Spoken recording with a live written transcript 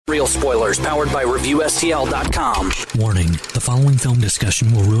Real spoilers powered by ReviewSTL.com. Warning, the following film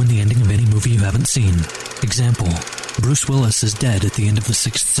discussion will ruin the ending of any movie you haven't seen. Example, Bruce Willis is dead at the end of The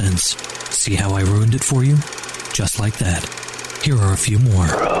Sixth Sense. See how I ruined it for you? Just like that. Here are a few more.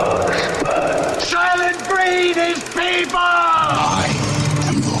 Silent breed is people! I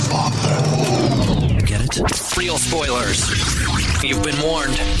am your father. Get it? Real spoilers. You've been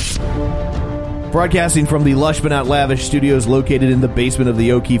warned. Broadcasting from the lush but not lavish studios located in the basement of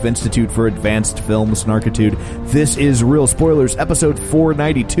the O'Keefe Institute for Advanced Film Snarkitude, this is Real Spoilers, episode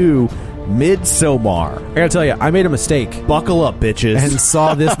 492, Midsommar. I gotta tell you, I made a mistake. Buckle up, bitches. And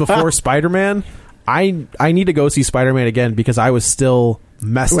saw this before Spider-Man. I need to go see Spider-Man again because I was still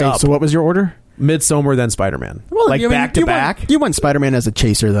messed up. So what was your order? Midsommar, then Spider-Man. Well, like back to back? You went Spider-Man as a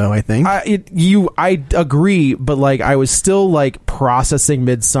chaser, though, I think. I agree, but like I was still like processing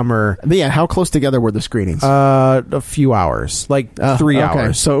Midsommar. But yeah, how close together were the screenings? A few hours, like 3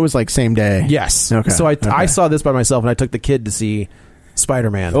 hours. So it was like same day. Yes. Okay. So I saw this by myself, and I took the kid to see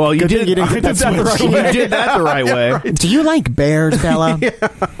Spider-Man. Well, you didn't get that the right way. You did that the right way. Do you like bears, Bella? Yeah.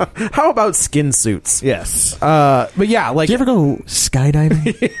 How about skin suits? Yes. But yeah, like, do you ever go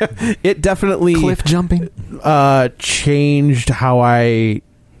skydiving? It definitely cliff jumping changed how I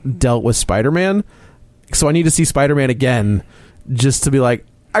dealt with Spider-Man. So I need to see Spider-Man again just to be like,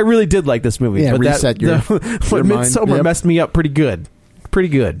 I really did like this movie. Yeah, but reset your Midsommar mind. messed me up pretty good.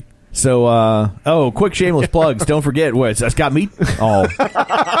 So, quick shameless plugs. Don't forget, that's got me. Oh,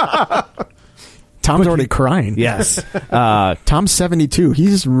 Tom's already crying. yes. Tom's 72.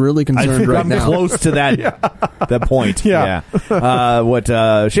 He's really I concerned think right I'm now. close to that that point. Yeah.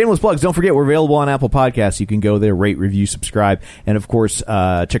 Shameless plugs. Don't forget, we're available on Apple Podcasts. You can go there, rate, review, subscribe, and of course,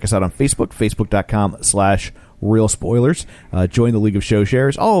 check us out on Facebook. Facebook.com/Real Spoilers. Join the League of Show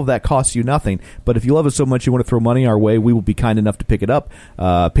Shares. All of that costs you nothing. But if you love us so much you want to throw money our way, we will be kind enough to pick it up.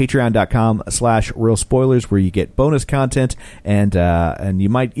 Patreon.com/Real Spoilers, where you get bonus content and you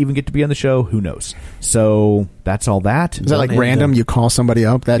might even get to be on the show. Who knows? So that's all that. Is that like random? You call somebody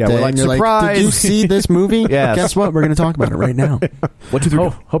up that day we're like, and you're surprise. like, did you see this movie? Yes. Guess what? We're going to talk about it right now. 1, 2, 3.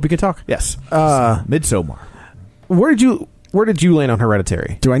 Hope you can talk. Yes. Midsommar. Where did you land on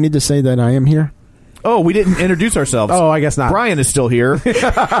Hereditary? Do I need to say that I am here? Oh, we didn't introduce ourselves. Oh, I guess not. Brian is still here.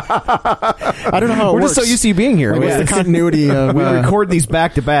 I don't know how it We're works. just so used to you being here. Like, what's the continuity of... We record these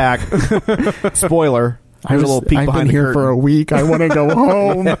back to back. Spoiler. There's a little peek I've behind been the here curtain. for a week. I want to go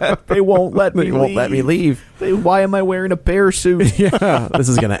home. They won't let me. They won't let me leave. Why am I wearing a bear suit? Yeah, this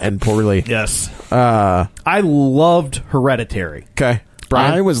is going to end poorly. Yes. I loved Hereditary. Okay.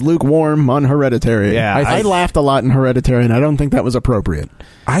 Brian? I was lukewarm on Hereditary. Yeah, I laughed a lot in Hereditary, and I don't think that was appropriate.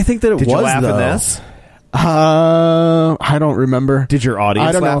 I think that it Did was, you laugh though. in this? I don't remember. Did your audience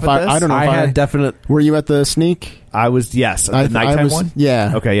I don't laugh know if at this? I don't know I if had definite... Were you at the sneak? I was, yes. The nighttime I was, one?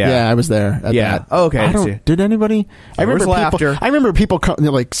 Yeah. Okay, yeah. Yeah, I was there at Yeah. that. Oh, okay. I don't, did anybody? There was laughter. I remember people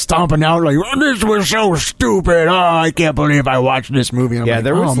like stomping out like, oh, this was so stupid. Oh, I can't believe I watched this movie. I'm like,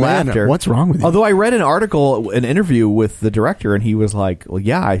 there was laughter. Man, what's wrong with you? Although I read an article, an interview with the director, and he was like, well,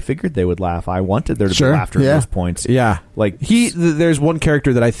 yeah, I figured they would laugh. I wanted there to be laughter at those points. Yeah. Like there's one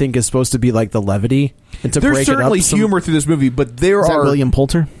character that I think is supposed to be like the levity. And to there's break certainly it up humor through this movie, but there Is that are... William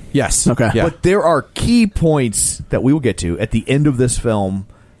Poulter? Yes. Okay. Yeah. But there are key points that we will get to at the end of this film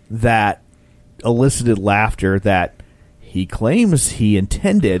that elicited laughter that he claims he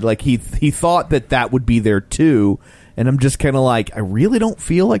intended. Like, he thought that would be there, too. And I'm just kind of like, I really don't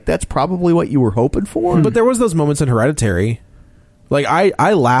feel like that's probably what you were hoping for. But there was those moments in Hereditary. Like,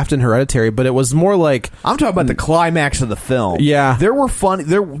 I laughed in Hereditary, but it was more like... I'm talking about the climax of the film. Yeah. There were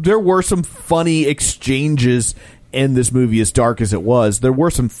there were some funny exchanges in this movie, as dark as it was. There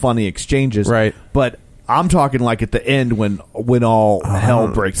were some funny exchanges. Right. But I'm talking like at the end when all hell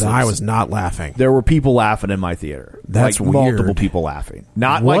breaks loose. I was not laughing. There were people laughing in my theater. That's like multiple weird. people laughing.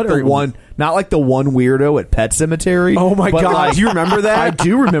 Not What like the are- one weirdo at Pet Sematary. Oh my but God. like- Do you remember that? I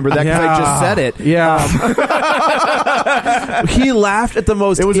do remember that because I just said it. Yeah. He laughed at the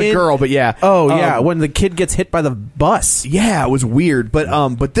most... It was a girl, but yeah. Oh, yeah. When the kid gets hit by the bus. Yeah, it was weird.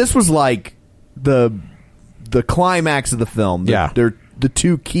 But this was like the climax of the film. They're the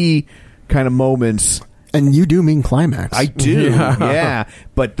two key kind of moments. And you do mean climax. I do, yeah.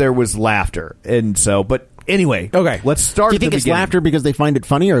 But there was laughter. And so, but anyway. Okay. Let's start Do you at the think it's beginning. laughter because they find it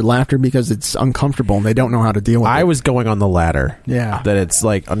funny or laughter because it's uncomfortable and they don't know how to deal with it? I was going on the latter. Yeah. That it's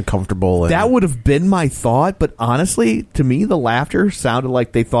like uncomfortable. And That would have been my thought, but honestly, to me, the laughter sounded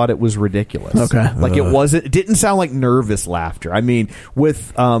like they thought it was ridiculous. Okay. Like it didn't sound like nervous laughter. I mean,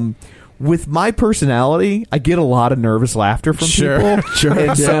 with my personality, I get a lot of nervous laughter from people. Sure.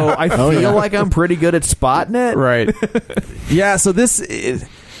 And so I feel like I'm pretty good at spotting it. Right. Yeah, so this is...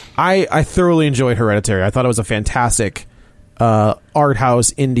 I thoroughly enjoyed Hereditary. I thought it was a fantastic art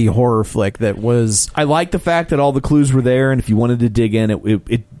house indie horror flick that was... I like the fact that all the clues were there, and if you wanted to dig in,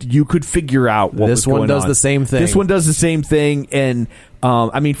 it you could figure out what was going on. This one does the same thing. This one does the same thing, and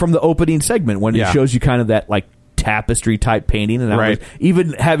I mean, from the opening segment, when it shows you kind of that, like, tapestry type painting, and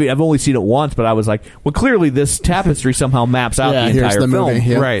I've only seen it once, but I was like, well, clearly this tapestry somehow maps out the entire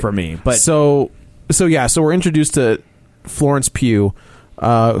film for me. But so we're introduced to Florence Pugh,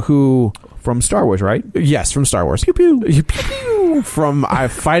 who... From Star Wars, right? Yes, from Star Wars. Pew pew. Pew pew. From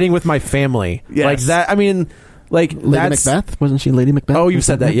Fighting with My Family. Yes. Like that. I mean, like Lady Macbeth? Wasn't she Lady Macbeth? Oh, you've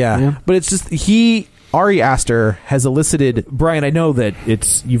said that, yeah. But it's just Ari Aster has elicited... Brian, I know that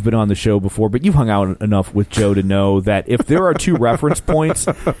you've been on the show before, but you've hung out enough with Joe to know that if there are two reference points,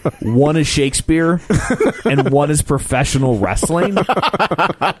 one is Shakespeare and one is professional wrestling...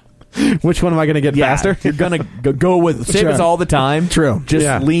 Which one am I going to get faster? You're going to go with same as all the time. True.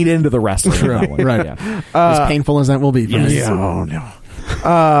 Just lean into the wrestling. True. Right. Yeah. As painful as that will be for me. Oh, no.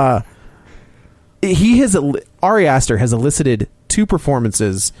 Ari Aster has elicited two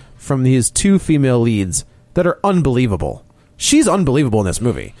performances from his two female leads that are unbelievable. She's unbelievable in this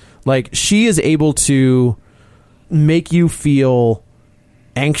movie. Like, she is able to make you feel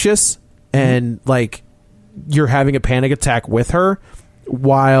anxious and like you're having a panic attack with her,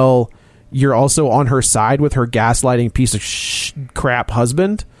 while you're also on her side with her gaslighting piece of crap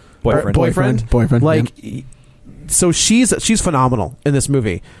husband, boyfriend. Like, so she's phenomenal in this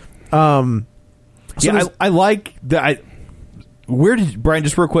movie. I like that. Where did Brian,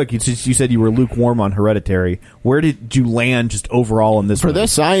 just real quick? You said you were lukewarm on Hereditary. Where did you land just overall in this? For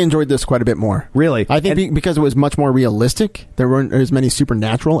this, I enjoyed this quite a bit more. Really, I think because it was much more realistic. There weren't as many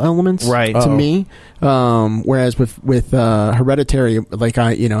supernatural elements, to me. Whereas with Hereditary, like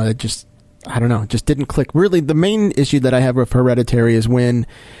I don't know, just didn't click. Really, the main issue that I have with Hereditary is when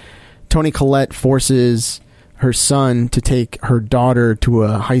Toni Collette forces her son to take her daughter to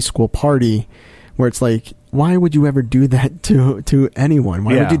a high school party, where it's like, why would you ever do that to anyone?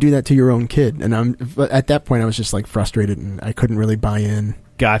 Why would you do that to your own kid? And at that point, I was just like frustrated, and I couldn't really buy in.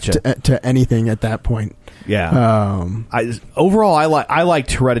 Gotcha. To anything at that point. Yeah. Overall, I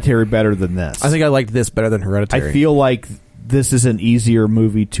liked Hereditary better than this. I think I liked this better than Hereditary. I feel like this is an easier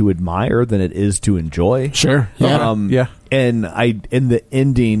movie to admire than it is to enjoy. Sure. Yeah. And the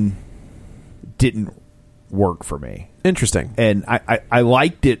ending didn't work for me. Interesting. And I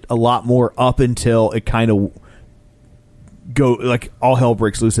liked it a lot more up until it kind of all hell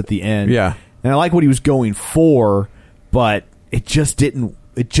breaks loose at the end. Yeah. And I like what he was going for, but it just didn't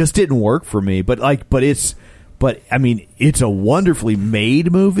work for me. But I mean, it's a wonderfully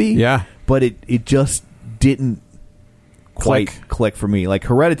made movie. Yeah. But it just didn't quite click for me. Like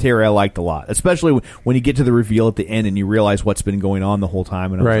Hereditary, I liked a lot, especially when you get to the reveal at the end and you realize what's been going on the whole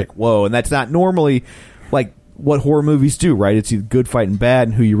time. And I was like, whoa. And that's not normally like what horror movies do, right? It's either good fighting bad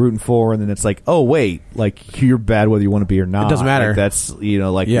and who you're rooting for, and then it's like, oh wait, like you're bad whether you want to be or not. It doesn't matter. Like, that's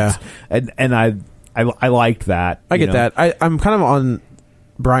and I liked that. I get that. I'm kind of on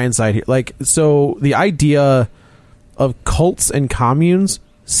Brian's side here. Like, so the idea of cults and communes,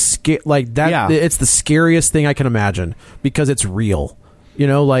 like that, it's the scariest thing I can imagine because it's real.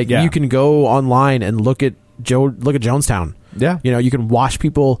 You can go online and look at Jonestown. Yeah. You can watch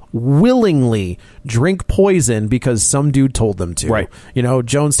people willingly drink poison because some dude told them to. Right.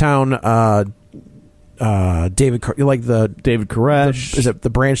 Jonestown, David Koresh. Is it the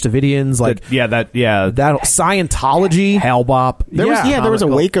Branch Davidians? Like that Scientology, Hellbop. There was a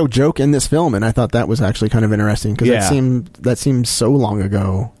Waco joke in this film, and I thought that was actually kind of interesting because that seemed so long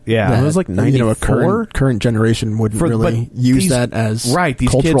ago. Yeah, it was like 94. A current generation wouldn't really use that as these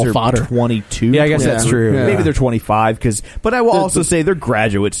cultural kids are fodder. 22. Yeah, I guess that's true. Yeah. Maybe they're 25 but I will also say they're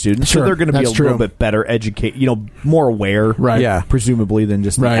graduate students, so they're going to be a little bit better educated, more aware, right? Yeah, presumably than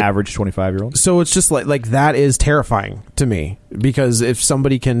just the average 25-year-old. So it's just like that is terrifying to me because if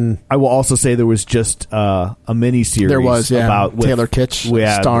somebody can, I will also say there was just a mini series. There was about Taylor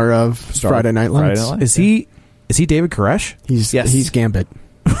Kitsch, star of Friday Night Lights. Is he David Koresh? He's Gambit.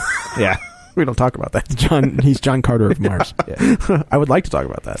 Yeah. We don't talk about that. He's John Carter of Mars. I would like to talk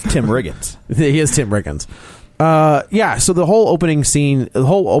about that. Tim Riggins. He is Tim Riggins. So the whole opening scene, the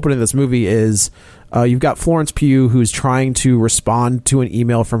whole opening of this movie is you've got Florence Pugh who's trying to respond to an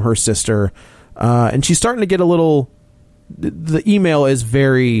email from her sister, and she's starting to get a little... The email is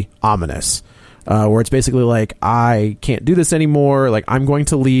very ominous, where it's basically like, I can't do this anymore, like I'm going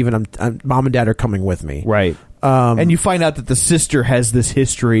to leave and I'm mom and dad are coming with me. Right. And you find out that the sister has this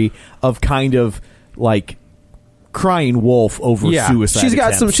history of kind of like crying wolf over suicide.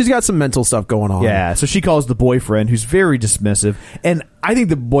 She's got some mental stuff going on. Yeah, so she calls the boyfriend, who's very dismissive, and I think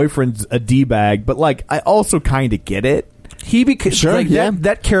the boyfriend's a d-bag, but like I also kind of get it.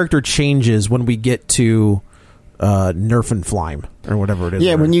 That character changes when we get to Nerfenfleim or whatever it is.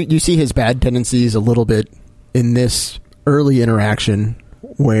 Yeah, when you see his bad tendencies a little bit in this early interaction.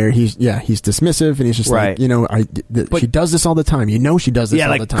 Where he's dismissive and he's just like, she does this all the time. She does this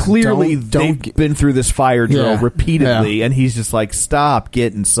all the time. Clearly they've been through this fire drill repeatedly, and he's just like, stop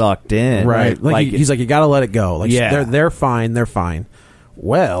getting sucked in. Right. Like he's like, you got to let it go. Like, they're fine. They're fine.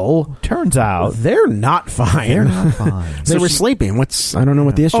 Well, turns out they're not fine. They're not fine. They were sleeping. I don't know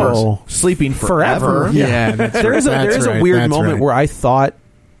what the issue is. Sleeping forever. Yeah. There is a weird moment where I thought,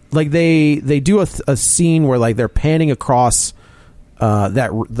 like, they do a scene where like they're panning across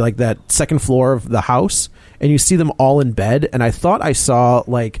that second floor of the house, and you see them all in bed, and I thought I saw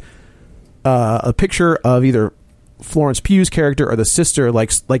like a picture of either Florence Pugh's character or the sister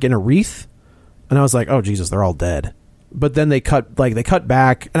like in a wreath, and I was like, oh Jesus, they're all dead. But then they cut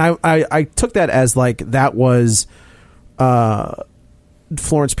back, and I took that as like that was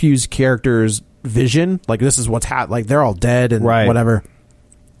Florence Pugh's character's vision, like this is what's like they're all dead and whatever.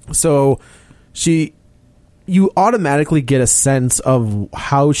 So you automatically get a sense of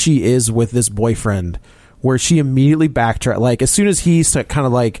how she is with this boyfriend, where she immediately backtrack. Like, as soon as he's kind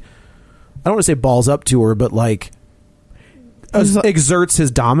of like, I don't want to say balls up to her, but like exerts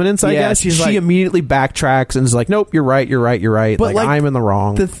his dominance, I guess. She immediately backtracks and is like, nope, you're right. But like I'm in the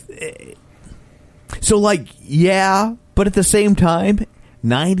wrong. But at the same time,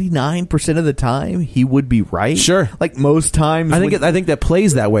 99% of the time he would be right. Sure. Like most times, I think that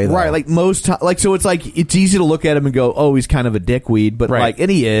plays that way though. Right. Like most so it's like it's easy to look at him and go, oh, he's kind of a dickweed, but like, and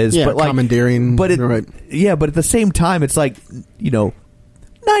he is, but like commandeering. But but at the same time, it's like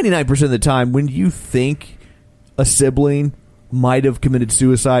 99% of the time when you think a sibling might have committed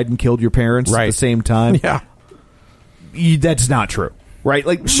suicide and killed your parents at the same time, that's not true. Right?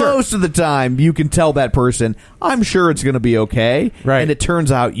 Like, most of the time, you can tell that person, I'm sure it's going to be okay. Right. And it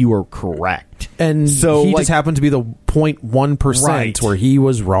turns out you are correct. And so he just happened to be the 0.1% where he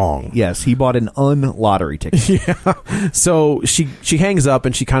was wrong. Yes, he bought an lottery ticket. Yeah. So she hangs up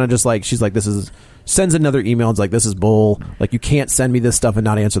and she kind of just like, she's like, sends another email. It's like, this is bull. Like, you can't send me this stuff and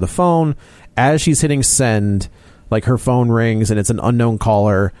not answer the phone. As she's hitting send, like, her phone rings and it's an unknown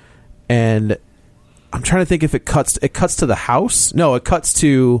caller. And I'm trying to think if it cuts to the house. No, it cuts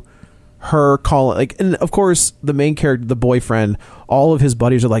to her calling. Like, and of course, the main character, the boyfriend, all of his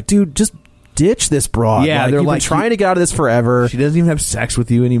buddies are like, dude, just ditch this broad. Yeah, like, they're you've like, been trying to get out of this forever. She doesn't even have sex with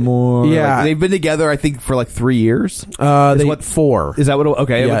you anymore. Yeah, like, they've been together, I think, for like 3 years. 4. Is that what?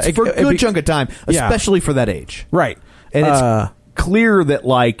 Okay, yeah, it's for a good chunk of time, especially for that age. Right, and it's clear that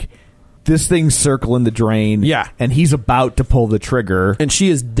like this thing's circling the drain. Yeah, and he's about to pull the trigger, and she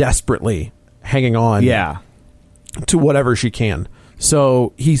is desperately hanging on to whatever she can.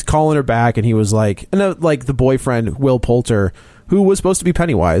 So he's calling her back, and he was like, and like the boyfriend Will Poulter, who was supposed to be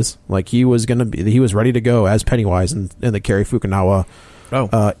Pennywise, like he was ready to go as Pennywise in the Cary Fukunaga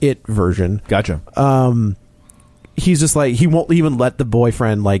It version. Gotcha. He's just like, he won't even let the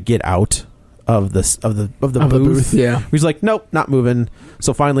boyfriend like get out of the booth. Yeah, he's like, nope, not moving.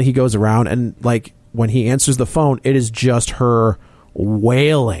 So finally he goes around, and like when he answers the phone, it is just her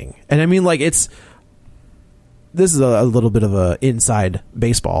wailing. And I mean, like, this is a little bit of a inside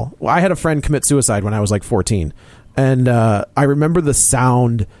baseball. Well, I had a friend commit suicide when I was like 14, and I remember the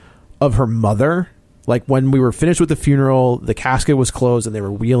sound of her mother. Like, when we were finished with the funeral, the casket was closed and they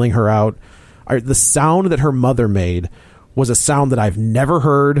were wheeling her out. The sound that her mother made was a sound that I've never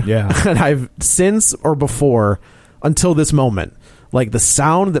heard. Yeah. And I've since or before until this moment, like the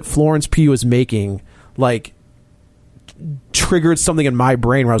sound that Florence Pugh was making, like, triggered something in my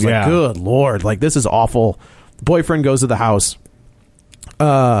brain where I was like, good Lord, like, this is awful. The boyfriend goes to the house,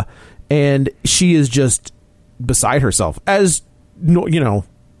 and she is just beside herself, as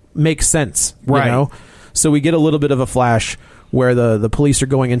makes sense, right? So we get a little bit of a flash where the police are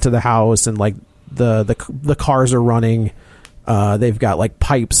going into the house, and like the cars are running. They've got like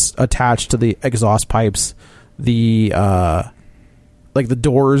pipes attached to the exhaust pipes. Like the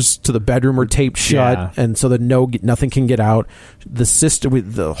doors to the bedroom are taped shut, and so that nothing can get out. The sister,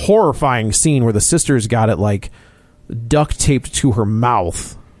 with the horrifying scene where the sister's got it like duct taped to her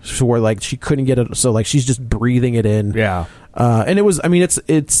mouth, so where like she couldn't get it. So like she's just breathing it in. Yeah, and it was. I mean,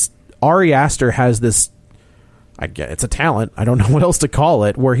 it's Ari Aster has this. I guess it's a talent. I don't know what else to call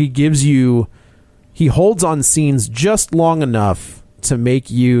it. Where he holds on scenes just long enough to make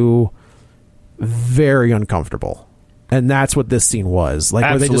you very uncomfortable. And that's what this scene was. Like,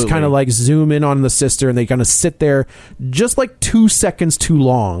 Absolutely. where they just kind of like zoom in on the sister and they kind of sit there just like 2 seconds too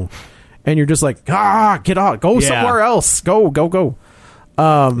long. And you're just like, get out, go somewhere else. Go.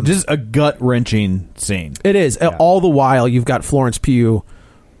 Just a gut-wrenching scene. It is. Yeah. All the while, you've got Florence Pugh.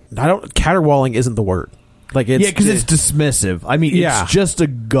 Caterwauling isn't the word. Like, it's, because it's dismissive. I mean, Yeah. it's just a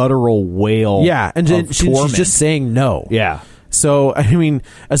guttural wail. Yeah, and she's just saying no. Yeah. So, I mean,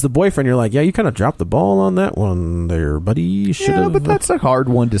 as the boyfriend, you're like, yeah, you kind of dropped the ball on that one there, buddy. Yeah, but that's a hard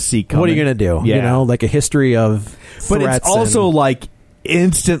one to see coming. What are you going to do? Yeah. You know, like a history of But threats it's also and- like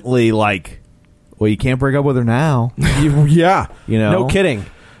instantly like, well, you can't break up with her now. Yeah. You know? No kidding.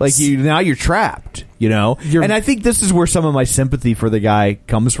 Like, now you're trapped, you know? And I think this is where some of my sympathy for the guy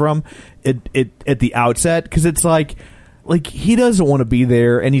comes from at the outset, because it's like he doesn't want to be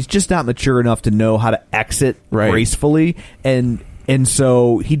there, and he's just not mature enough to know how to exit gracefully, and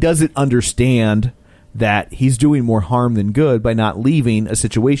so he doesn't understand that he's doing more harm than good by not leaving a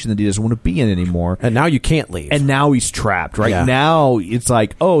situation that he doesn't want to be in anymore. And now you can't leave. And now he's trapped, right? Yeah. Now it's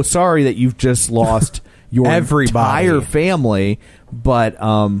like, oh, sorry that you've just lost your entire family, but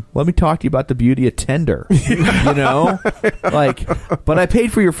let me talk to you about the beauty of Tinder. You know? Like, but I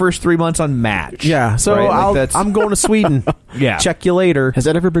paid for your first 3 months on Match. Yeah, so right? Like, I'm going to Sweden. Yeah. Check you later. Has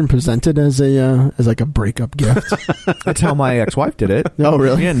that ever been presented as like a breakup gift? That's how my ex-wife did it. Oh,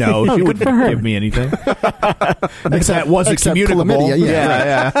 really? Yeah, no, she wouldn't give me anything. Except wasn't communicable. Chlamydia,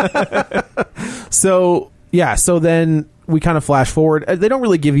 yeah. So then we kind of flash forward. They don't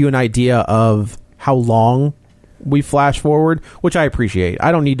really give you an idea of how long we flash forward, which I appreciate.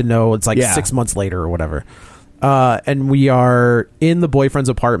 I don't need to know. It's like 6 months later or whatever. And we are in the boyfriend's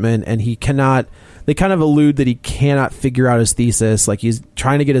apartment, and they kind of allude that he cannot figure out his thesis. Like, he's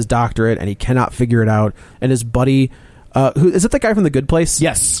trying to get his doctorate and he cannot figure it out. And his buddy, who is it, the guy from The Good Place?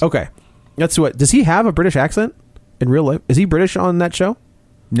 Yes. Okay. That's what. Does he have a British accent in real life? Is he British on that show?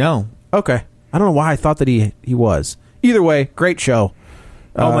 No. Okay. I don't know why I thought that he was. Either way, great show.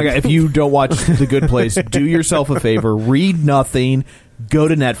 Oh my God. If you don't watch The Good Place, do yourself a favor. Read nothing. Go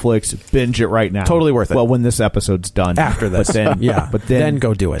to Netflix. Binge it right now. Totally worth it. Well, when this episode's done. After this. But then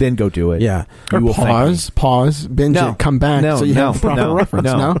go do it. Then go do it. Yeah. Or pause, binge it, come back so you have proper reference.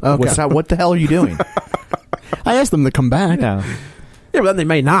 No? Okay. What the hell are you doing? I asked them to come back. Yeah. Yeah, but then they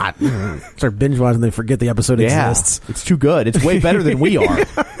may not. Start binge watching and they forget the episode exists. It's too good. It's way better than we are.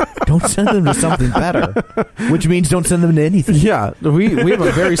 Don't send them to something better. Which means don't send them to anything. Yeah. We have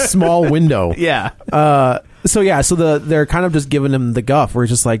a very small window. Yeah. So they're kind of just giving him the guff where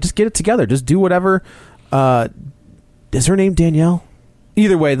it's just like, just get it together. Just do whatever. Is her name Danielle?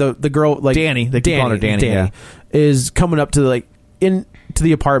 Either way, the girl, like Danny, they keep calling her Danny, is coming up to into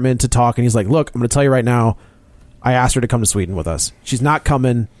the apartment to talk, and he's like, look, I'm going to tell you right now, I asked her to come to Sweden with us. She's not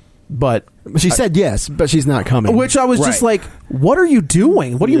coming, but she said yes, but she's not coming. Which I was just like, what are you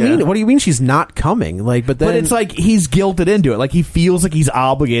doing? What do you mean? What do you mean she's not coming? Like, but it's like he's guilted into it. Like, he feels like he's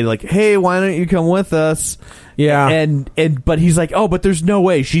obligated. Like, hey, why don't you come with us? Yeah. And but he's like, oh, but there's no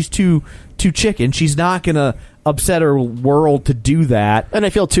way. She's too chicken. She's not gonna upset her world to do that. And I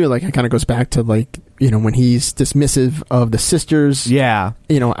feel too like it kind of goes back to like, you know, when he's dismissive of the sisters,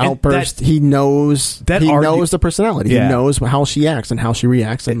 outburst. He knows the personality. Yeah. He knows how she acts and how she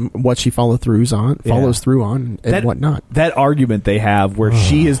reacts and what she follows through on and whatnot. That argument they have where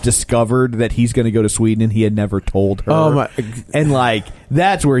she has discovered that he's going to go to Sweden and he had never told her. And like,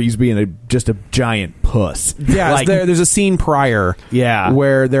 that's where he's being just a giant puss. Yeah, like, there's a scene prior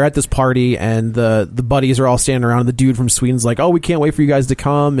where they're at this party and the buddies are all standing around and the dude from Sweden's like, oh, we can't wait for you guys to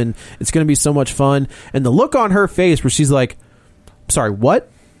come and it's going to be so much fun. And the look on her face where she's like, sorry,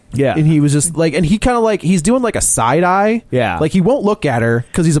 what? Yeah. And he was just like, and he kind of like, he's doing like a side eye. Yeah. Like, he won't look at her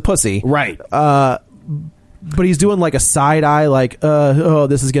because he's a pussy. Right. But he's doing like a side eye, like,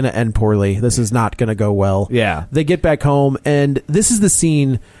 this is going to end poorly. This is not going to go well. Yeah. They get back home, and this is the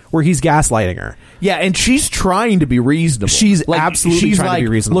scene where he's gaslighting her. Yeah, and she's trying to be reasonable. She's absolutely trying to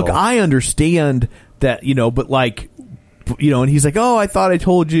be reasonable. Look, I understand that, but like, and he's like, oh, I thought I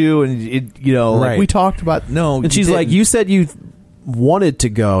told you, and like we talked about, no. And she's like, you said you wanted to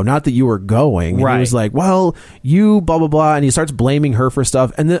go, not that you were going. And right. He was like, well, you blah, blah, blah. And he starts blaming her for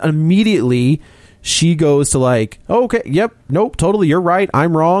stuff. And then immediately she goes to like, oh, okay, yep, nope, totally, you're right,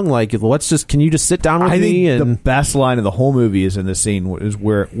 I'm wrong. Like, can you just sit down with me? I think the best line of the whole movie is in this scene is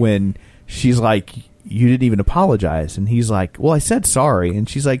when she's like, you didn't even apologize. And he's like, well, I said sorry. And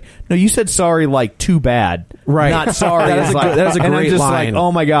she's like, no, you said sorry like too bad. Right. Not sorry. That is a great and I'm just line. like,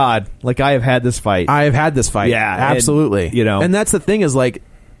 oh my God. Like, I have had this fight. Yeah, absolutely. And, and that's the thing is like,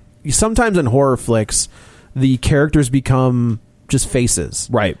 sometimes in horror flicks, the characters become just faces,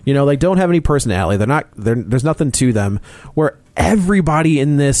 right? You know, like don't have any personality. There's nothing to them. Where everybody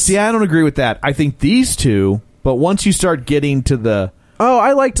in this, see, I don't agree with that. I think these two, but once you start getting to the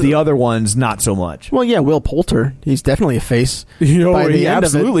I liked the other ones, not so much. Well, yeah, Will Poulter, he's definitely a face. You know, he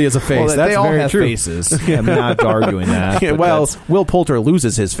absolutely is a face. Well, that's they all very have true. faces. I'm not arguing that. Yeah, well, Will Poulter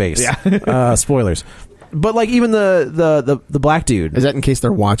loses his face. Yeah. Spoilers. But like even the black dude, is that in case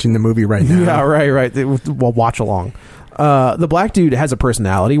they're watching the movie right now? Yeah, right. Well, watch along. The black dude has a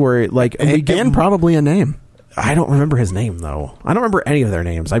personality where like and probably a name. I don't remember his name though. I don't remember any of their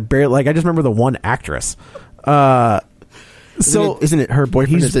names. I just remember the one actress. Isn't it her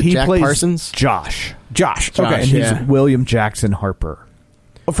boyfriend? Is it Jack Parsons? Josh. Okay, and he's William Jackson Harper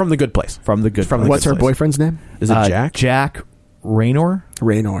from The Good Place. What's her boyfriend's name? Is it Jack? Jack Reynor.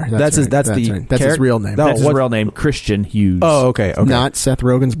 Reynor. That's his real name. That's his real name. Christian Hughes. Oh, okay. Not Seth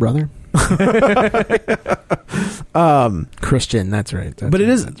Rogen's brother. Christian, that's right. But it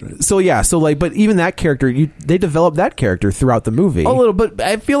is right. So but even that character, they develop that character throughout the movie a little, but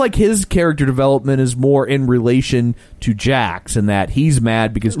I feel like his character development is more in relation to Jack's, in that he's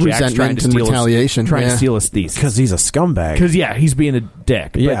mad because Jack's trying to steal retaliation, to steal his thesis because he's a scumbag. Because he's being a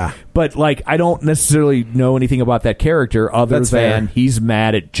dick. But like I don't necessarily know anything about that character other than he's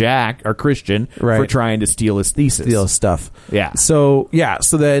mad at Jack or Christian for trying to steal his thesis, steal his stuff. Yeah. So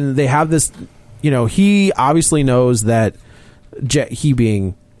then they have this. You know, he obviously knows that he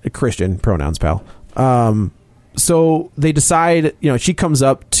being a Christian, pronouns, pal. So they decide, you know, she comes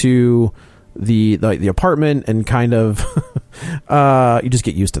up to the apartment and kind of, you just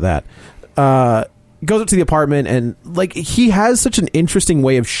get used to that. Goes up to the apartment and like he has such an interesting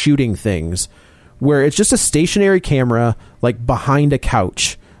way of shooting things where it's just a stationary camera like behind a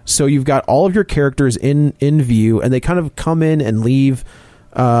couch. So you've got all of your characters in view and they kind of come in and leave.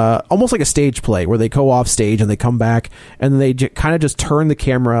 Almost like a stage play where they go off stage and they come back and they kind of just turn the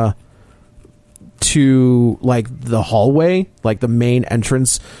camera to like the hallway, like the main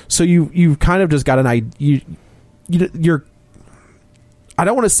entrance. So you've kind of just got an idea. You're I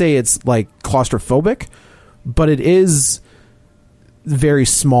don't want to say it's like claustrophobic, but it is very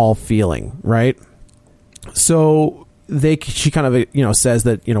small feeling, right? So she kind of says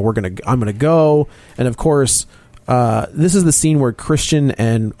that I'm gonna go, and of course. This is the scene where Christian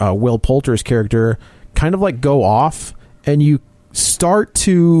and Will Poulter's character kind of like go off, and you start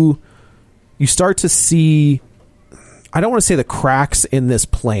to see, I don't want to say the cracks in this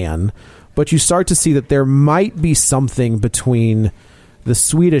plan, but you start to see that there might be something between the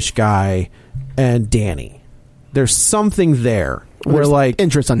Swedish guy and Danny. There's something there. Where like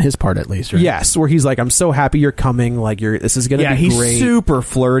interest on his part, at least, right? Yes, where he's like, "I'm so happy you're coming. Like, this is going to be great." He's super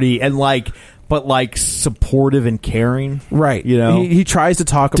flirty and but supportive and caring, right? You know, he tries to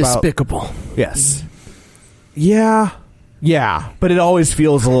talk despicable. Yes, yeah, but it always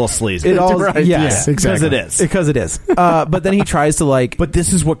feels a little sleazy. It all, right, yes, exactly. Because it is. But then he tries to but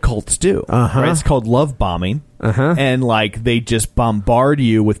this is what cults do. Right? It's called love bombing. And they just bombard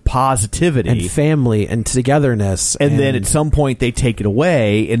you with positivity and family and togetherness, and then at some point they take it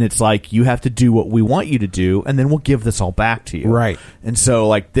away, and it's like you have to do what we want you to do, and then we'll give this all back to you, right? And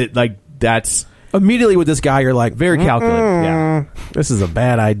so that's immediately with this guy, you're like very calculated. Yeah, this is a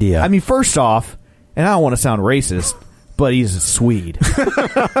bad idea. I mean, first off, and I don't want to sound racist, but he's a Swede,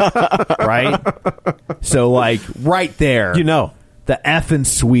 right? So right there, the effing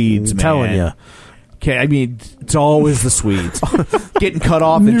Swedes, man. Telling you. Okay, I mean, it's always the Swedes getting cut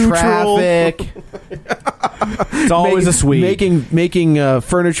off in traffic. It's always a Swede making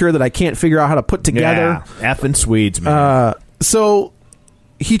furniture that I can't figure out how to put together. Yeah, effing Swedes, man. So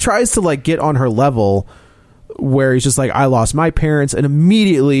he tries to get on her level, where he's just like, "I lost my parents," and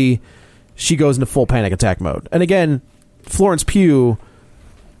immediately she goes into full panic attack mode. And again, Florence Pugh,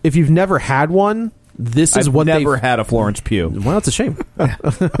 if you've never had one. I've never had a Florence Pugh. Well, that's a shame.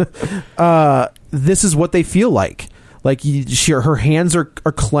 This is what they feel like. Her hands are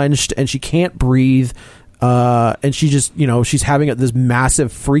clenched and she can't breathe. And she just, she's having this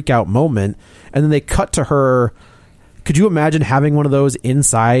massive freak out moment. And then they cut to her. Could you imagine having one of those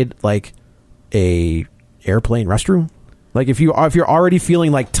inside a airplane restroom? If you're already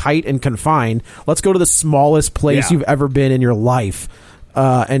feeling tight and confined, let's go to the smallest place you've ever been in your life,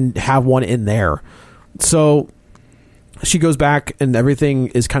 and have one in there. So she goes back and everything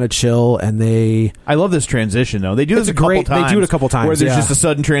is kind of chill, and I love this transition though. They do this a couple times. They do it a couple times where there's just a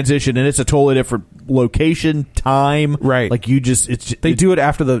sudden transition and it's a totally different location, time. Right. They do it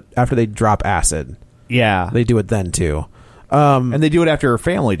after they drop acid. Yeah. They do it then too. And they do it after her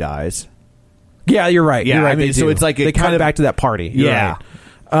family dies. Yeah, you're right. Yeah, you're right. I mean, so it's they come back to that party. Yeah.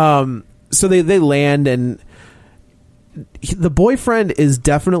 Right. So they land, and the boyfriend is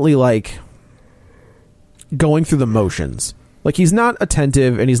definitely like going through the motions. Like, he's not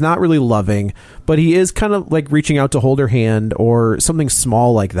attentive and he's not really loving, but he is kind of like reaching out to hold her hand or something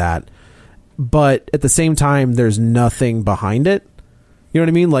small like that. But at the same time, there's nothing behind it. You know what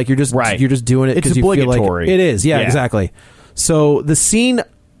I mean? Like, you're just doing it because you feel like it is. Yeah, exactly. So this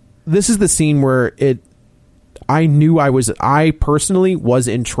is the scene where I personally was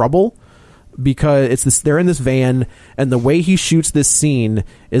in trouble, because they're in this van, and the way he shoots this scene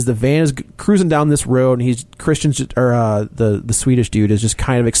is the van is cruising down this road, and the Swedish dude is just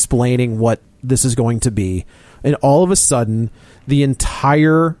kind of explaining what this is going to be, and all of a sudden the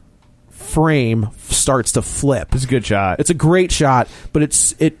entire frame starts to flip. It's a good shot. It's a great shot, but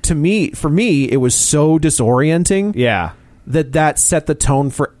for me it was so disorienting. Yeah. That set the tone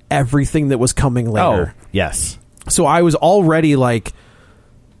for everything that was coming later. Oh, yes. So I was already like,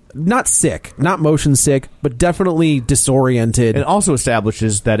 not sick, not motion sick, but definitely disoriented. It also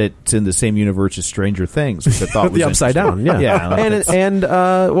establishes that it's in the same universe as Stranger Things, which I thought was the Upside Down. Yeah, yeah. And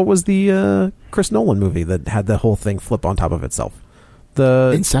what was the Chris Nolan movie that had the whole thing flip on top of itself?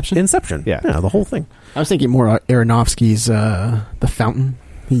 The Inception. Yeah, the whole thing. I was thinking more Aronofsky's The Fountain.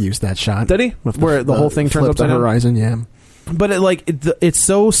 He used that shot. Did he? Where the whole thing turns upside down? Horizon, yeah. But it's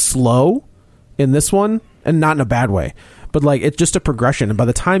so slow in this one, and not in a bad way. But like, it's just a progression, and by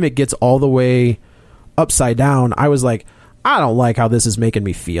the time it gets all the way upside down, I was like, I don't like how this is making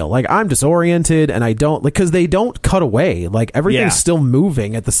me feel. Like, I'm disoriented, and I don't like, because they don't cut away. Like, everything's still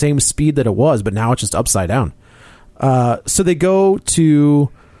moving at the same speed that it was, but now it's just upside down. So they go to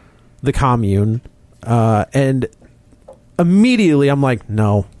the commune, and immediately I'm like,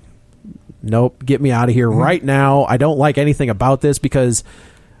 nope, get me out of here right now. I don't like anything about this, because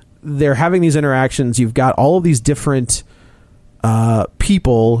they're having these interactions. You've got all of these different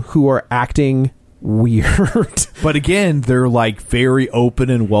people who are acting weird. But again, they're like very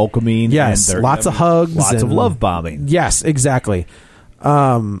open and welcoming. Yes, and lots of hugs. Lots of love bombing. Yes, exactly.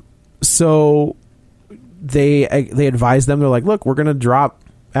 So they advise them. They're like, look, we're going to drop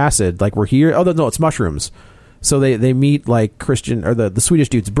acid. Like, we're here. Oh, no, it's mushrooms. So they meet like Christian, or the Swedish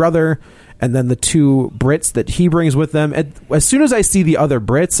dude's brother, and then the two Brits that he brings with them. And as soon as I see the other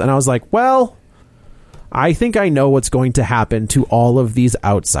Brits, and I was like, well, I think I know what's going to happen to all of these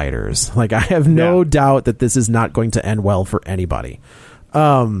outsiders. Like, I have no doubt that this is not going to end well for anybody.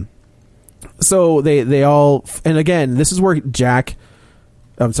 So they all, and again, this is where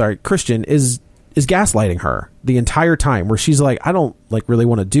Christian is gaslighting her the entire time, where she's like, I don't like really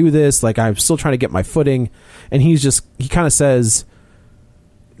want to do this. Like, I'm still trying to get my footing. And he kind of says,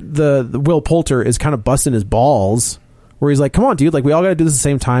 the Will Poulter is kind of busting his balls, where he's like, come on, dude, like, we all got to do this at the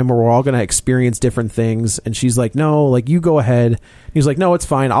same time, or we're all going to experience different things. And she's like, no, like, you go ahead. And he's like, no, it's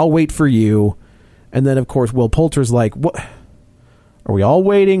fine. I'll wait for you. And then of course, Will Poulter's like, what? Are we all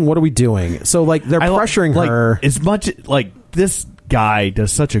waiting? What are we doing? So like, they're pressuring her. As much like, this guy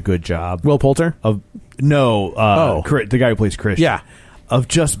does such a good job. Will Poulter? The guy who plays Christian. Yeah. Of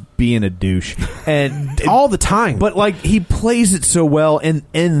just being a douche. And all the time. But like, he plays it so well, and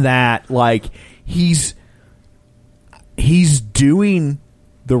in that, like, he's doing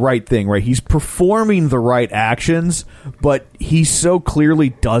the right thing, right? He's performing the right actions, but he so clearly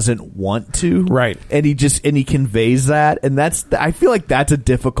doesn't want to. Right. And he conveys that, and I feel like that's a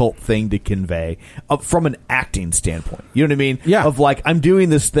difficult thing to convey from an acting standpoint. You know what I mean? Yeah. Of like, I'm doing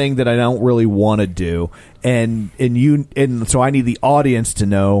this thing that I don't really want to do, and so I need the audience to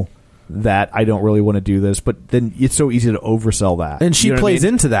know that I don't really want to do this, but then it's so easy to oversell that. And she plays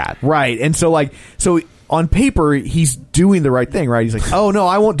into that. Right. And so on paper, he's doing the right thing, right? He's like, oh, no,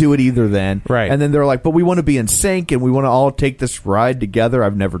 I won't do it either then. Right. And then they're like, but we want to be in sync, and we want to all take this ride together.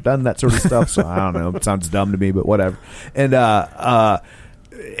 I've never done that sort of stuff, so I don't know. It sounds dumb to me, but whatever. And, and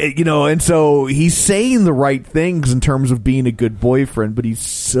so he's saying the right things in terms of being a good boyfriend, but he's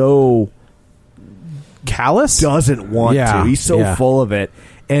so callous? Doesn't want to. He's so full of it.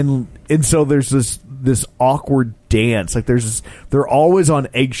 And so there's this awkward dance. Like, they're always on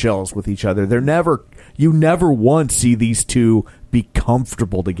eggshells with each other. You never once see these two be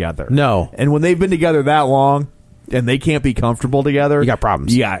comfortable together. No. And when they've been together that long and they can't be comfortable together, you got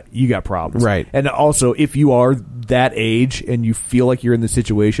problems. You got problems. Right. And also, if you are that age and you feel like you're in the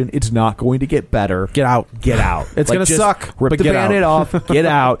situation, it's not going to get better. Get out. It's going to suck. Rip the Band-Aid off. Get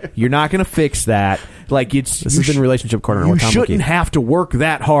out. You're not going to fix that. Like, this has been Relationship Corner. You shouldn't have to work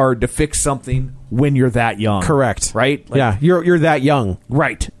that hard to fix something when you're that young. Correct. Right? Like, yeah. You're that young.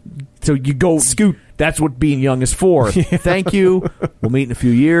 Right. So you go scoot. That's what being young is for. Thank you. We'll meet in a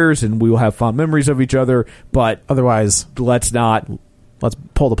few years, and we will have fond memories of each other. But otherwise, let's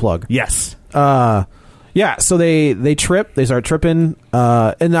pull the plug. Yes. Yeah, so they trip, they start tripping,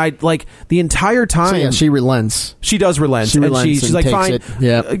 and I like the entire time. So, yeah, she relents. She does relent. She relents and she's like, takes fine. it.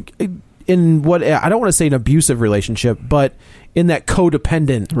 Yeah. In what I don't want to say an abusive relationship, but in that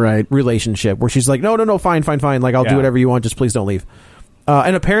codependent relationship where she's like, no, fine. Like, I'll do whatever you want, just please don't leave.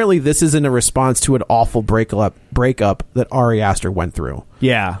 And apparently this is in a response to an awful breakup that Ari Aster went through.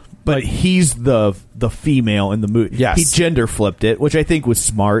 Yeah. But he's the female in the movie. Yes. He gender flipped it, which I think was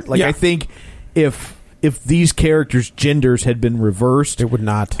smart. Like, I think if these characters' genders had been reversed, it would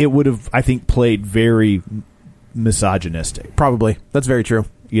not. It would have, I think, played very misogynistic. Probably. That's very true.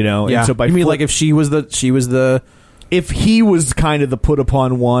 You know? Yeah. And so you mean like if she was the if he was kind of the put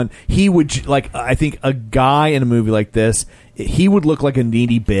upon one, he would, like, I think a guy in a movie like this, he would look like a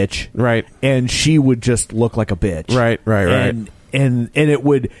needy bitch. Right. And she would just look like a bitch. Right. And it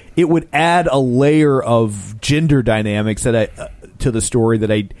would add a layer of gender dynamics to the story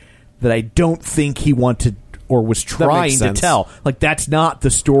that I don't think he wanted or was trying to tell. Like, that's not the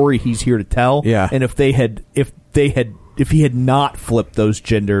story he's here to tell. Yeah. And if he had not flipped those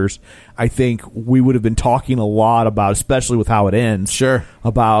genders, I think we would have been talking a lot about, especially with how it ends. Sure.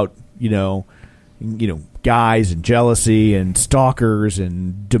 About, you know, guys and jealousy and stalkers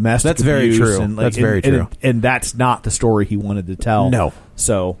and domestic abuse. Very true. And, like, that's very true. And that's not the story he wanted to tell. No.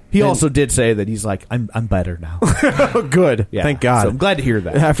 So he also did say that he's like, I'm better now. Good. Yeah. Thank God. So I'm glad to hear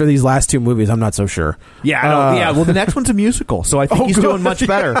that. After these last two movies, I'm not so sure. Yeah. Well, the next one's a musical, so I think he's doing much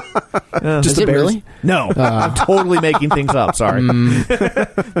better. Just a really? No, I'm totally making things up. Sorry.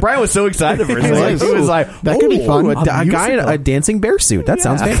 Brian was so excited for it. He was like, that could be fun. A guy in a dancing bear suit. That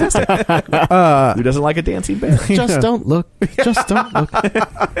sounds fantastic. Who doesn't like a dancing bear? Just don't look. Just don't look.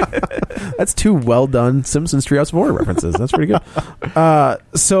 That's two well done Simpsons Treehouse of Horror references. That's pretty good.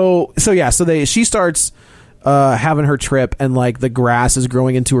 So she starts having her trip, and like the grass is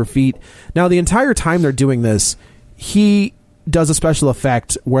growing into her feet. Now the entire time they're doing this, he does a special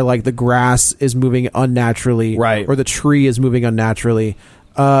effect where like the grass is moving unnaturally, right, or the tree is moving unnaturally.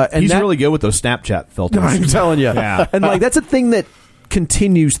 And he's really good with those Snapchat filters. I'm telling you, yeah. And like that's a thing that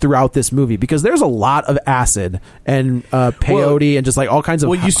continues throughout this movie because there's a lot of acid and peyote and just like all kinds of.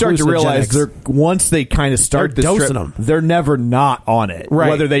 Well, you start to realize once they kind of start this dosing trip, them. They're never not on it, right?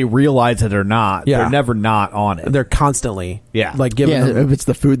 Whether they realize it or not, yeah. They're never not on it. They're constantly, like giving. Yeah, them, if it's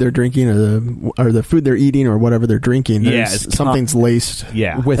the food they're drinking or the food they're eating or whatever they're drinking, something's laced.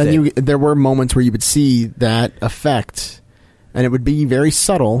 Yeah, with it. There were moments where you would see that effect, and it would be very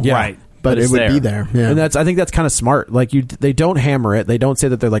subtle, right? But it would be there, yeah. And I think that's kind of smart. Like they don't hammer it. They don't say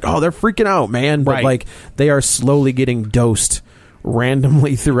that they're like, oh, they're freaking out, man. But like they are slowly getting dosed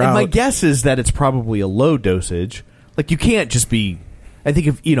randomly throughout. And my guess is that it's probably a low dosage. Like you can't just be. I think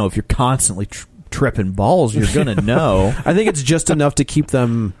if you're constantly tripping balls, you're gonna know. I think it's just enough to keep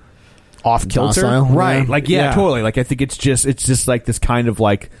them off kilter, right? Yeah. Like totally. Like I think it's just like this kind of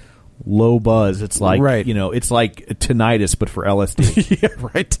like low buzz. It's like it's like tinnitus but for LSD. Yeah,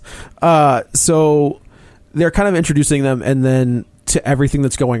 right. So they're kind of introducing them, and then to everything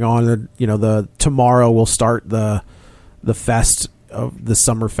that's going on. The tomorrow will start the fest of the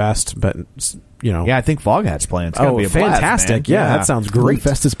summer fest, but yeah, I think Foghat's playing. It's gonna be a fantastic. Blast, man. Yeah, that sounds great. The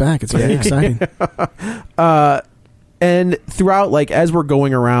fest is back. It's very exciting. And throughout, like as we're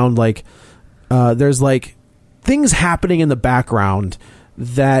going around, like there's like things happening in the background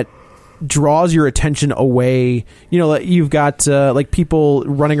that draws your attention away. Like you've got like people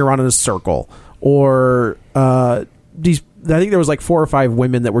running around in a circle, or these. I think there was like 4 or 5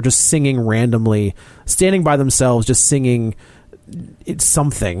 women that were just singing randomly, standing by themselves, just singing. It's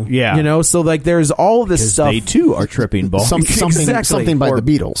something, So like, there's all of this stuff. They too are tripping balls. Something by the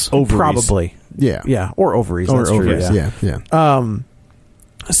Beatles, ovaries. Probably, yeah, or ovaries. Or that's ovaries, true, yeah.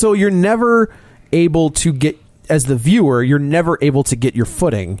 So you're never able to get, as the viewer, you're never able to get your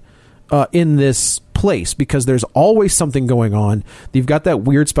footing in this place because there's always something going on. You've got that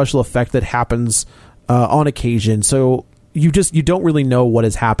weird special effect that happens on occasion, so you don't really know what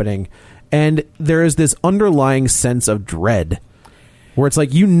is happening, and there is this underlying sense of dread where it's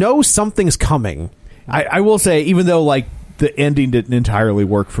like something's coming. I will say, even though like the ending didn't entirely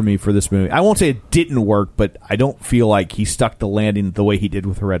work for me for this movie, I won't say it didn't work, but I don't feel like he stuck the landing the way he did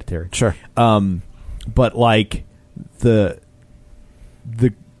with Hereditary. Sure. But like the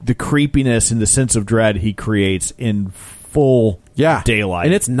creepiness and the sense of dread he creates in full daylight,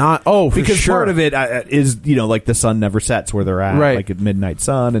 and it's not because part of it is like the sun never sets where they're at, right, like at midnight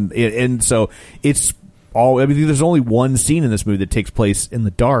sun, and so it's all. I mean, there's only one scene in this movie that takes place in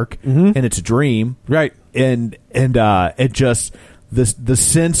the dark, and it's a dream, right, and it just the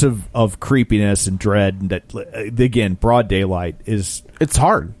sense of creepiness and dread, and that again, broad daylight is. It's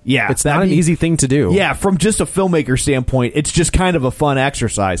hard. Yeah. It's not an easy thing to do. Yeah, from just a filmmaker standpoint, it's just kind of a fun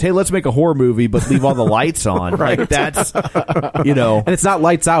exercise. Hey, let's make a horror movie, but leave all the lights on. Right. Like, that's, And it's not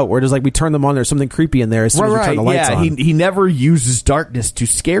lights out, where it's like we turn them on, there's something creepy in there as soon as we turn the lights on. He never uses darkness to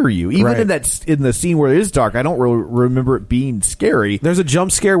scare you. Even in the scene where it is dark, I don't really remember it being scary. There's a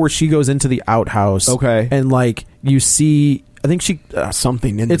jump scare where she goes into the outhouse. Okay. And, like, you see, I think she...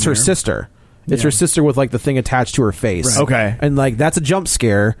 something in It's there. her sister. It's her sister with, like, the thing attached to her face. Right. Okay. And, like, that's a jump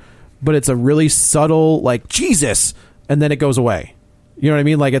scare, but it's a really subtle, like, Jesus! And then it goes away. You know what I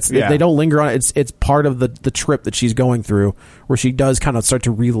mean? Like, they don't linger on it. It's part of the trip that she's going through, where she does kind of start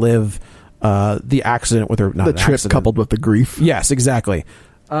to relive the accident with her... The trip coupled with the grief. Yes, exactly.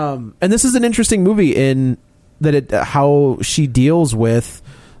 And this is an interesting movie in that how she deals with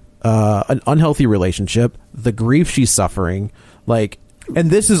an unhealthy relationship, the grief she's suffering, like... And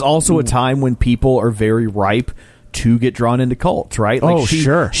this is also a time when people are very ripe to get drawn into cults, right? Like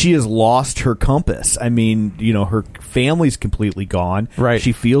sure. She has lost her compass. I mean, her family's completely gone. Right.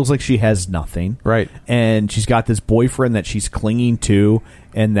 She feels like she has nothing. Right. And she's got this boyfriend that she's clinging to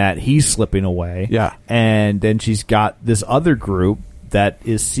and that he's slipping away. Yeah. And then she's got this other group that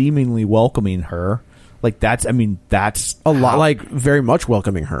is seemingly welcoming her. Like, that's a lot, like, very much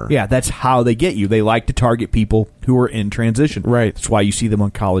welcoming her. Yeah, that's how they get you. They like to target people who are in transition. Right. That's why you see them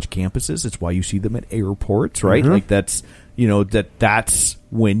on college campuses. It's why you see them at airports, right? Mm-hmm. Like, that's, that's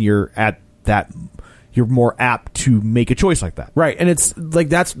when you're at that, you're more apt to make a choice like that. Right. And it's, like,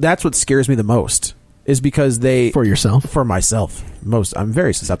 that's what scares me the most, is because they... For yourself? For myself. I'm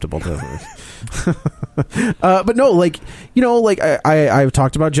very susceptible to but no, like, I've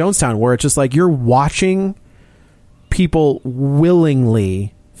talked about Jonestown, where it's just like you're watching people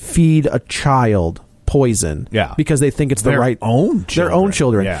willingly feed a child poison, because they think it's their own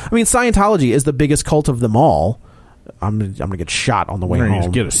children. Yeah. I mean, Scientology is the biggest cult of them all. I'm gonna get shot on the way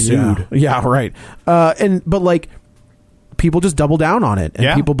home. Get us sued. Yeah, right. But like, people just double down on it,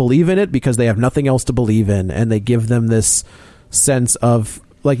 and people believe in it because they have nothing else to believe in, and they give them this sense of,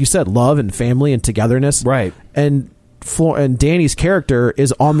 like you said, love and family and togetherness. Right. And Danny's character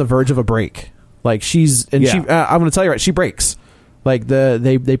is on the verge of a break. Like, she I'm going to tell you, she breaks. Like,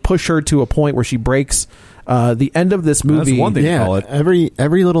 they push her to a point where she breaks. The end of this movie. That's one thing to call it.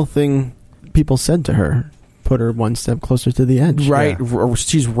 Every little thing people said to her put her one step closer to the edge. Right. Yeah.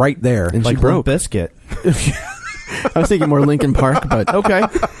 She's right there. And like she broke. Biscuit. I was thinking more Linkin Park, but okay.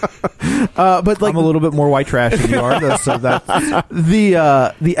 But like, I'm a little bit more white trash than you are. So that's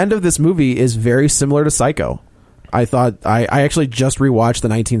the end of this movie is very similar to Psycho. I thought I actually just rewatched the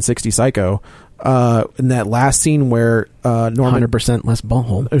 1960 Psycho. In that last scene where Norman 100% less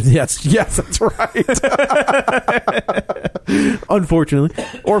butthole. Yes, that's right. Unfortunately,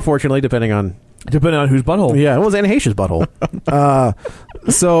 or fortunately, depending on whose butthole. Yeah, it was Anne Heche's butthole.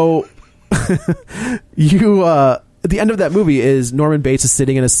 So you at the end of that movie is Norman Bates is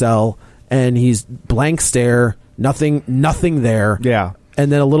sitting in a cell and he's blank stare, nothing there. Yeah,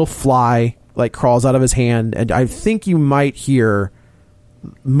 and then a little fly like crawls out of his hand, and I think you might hear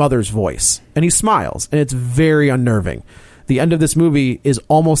Mother's voice, and he smiles, and it's very unnerving. The end of this movie is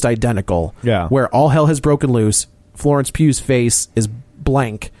almost identical. Yeah, where all hell has broken loose. Florence Pugh's face is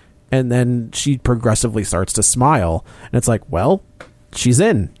blank, and then she progressively starts to smile, and it's like, well, she's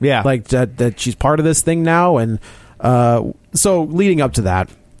in. Yeah, like that she's part of this thing now. And so leading up to that,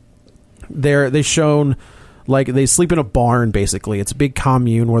 they shown like they sleep in a barn. Basically, it's a big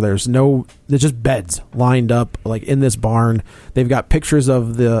commune where there's just beds lined up like in this barn. They've got pictures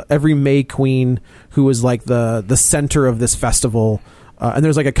of every May Queen who is like the center of this festival, and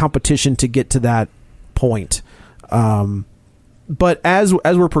there's like a competition to get to that point. But as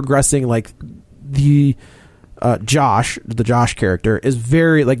we're progressing, like the Josh character is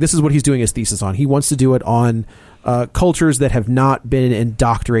very like, this is what he's doing his thesis on. He wants to do it on cultures that have not been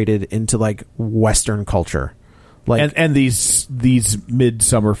indoctrinated into like Western culture, like and these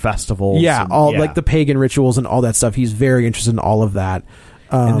midsummer festivals. Like the pagan rituals and all that stuff. He's very interested in all of that.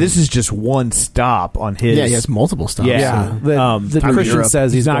 And this is just one stop on his. Yeah, he has multiple stops. Yeah, the Christian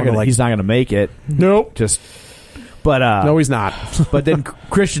says he's not going to make it. Nope. But no, he's not. But then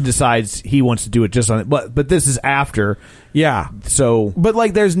Christian decides he wants to do it just on it. But this is after. Yeah. So, but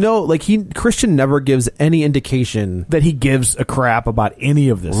like, there's no like Christian never gives any indication that he gives a crap about any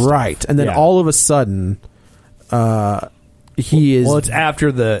of this. Right, stuff. And then all of a sudden, he is. Well, it's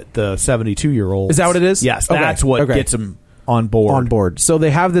after the 72-year-old. Is that what it is? Yes, that's what gets him on board. So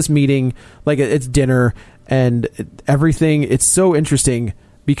they have this meeting, like it's dinner and everything. It's so interesting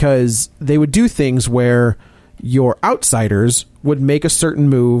because they would do things where, your outsiders would make a certain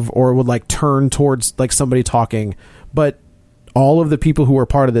move or would like turn towards like somebody talking, but all of the people who are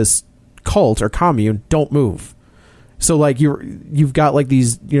part of this cult or commune don't move. So like you've got like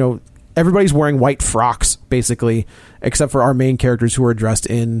these, everybody's wearing white frocks basically, except for our main characters who are dressed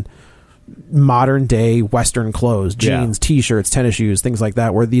in modern day Western clothes, jeans, t-shirts, tennis shoes, things like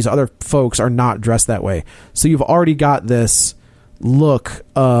that, where these other folks are not dressed that way. So you've already got this look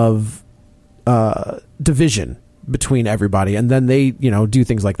of division between everybody, and then they do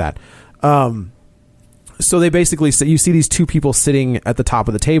things like that. So they basically you see these two people sitting at the top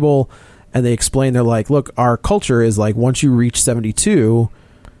of the table, and they explain, they're like, look, our culture is like once you reach 72,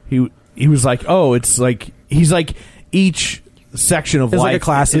 he was like, oh, it's like he's like each section of life like a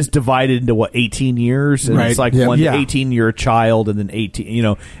class is divided into 18 years, and it's like 18 you're a child, and then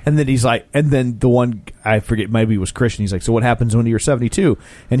 18, and then he's like, and then the one I forget, maybe it was Christian, he's like, so what happens when you're 72?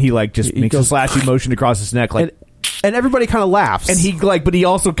 And he like just makes a slashy motion across his neck, like, and everybody kind of laughs, and he like, but he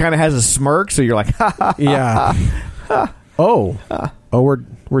also kind of has a smirk, so you're like, ha, ha, yeah.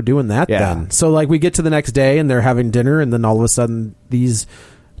 We're doing that then. So like we get to the next day and they're having dinner, and then all of a sudden these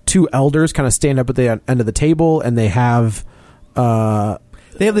two elders kind of stand up at the end of the table, and they have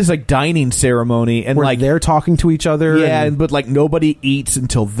this like dining ceremony, and where like they're talking to each other, but like nobody eats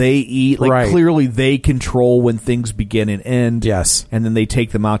until they eat, like clearly they control when things begin and end. Yes. And then they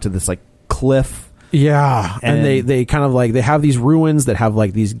take them out to this like cliff, and they kind of like, they have these ruins that have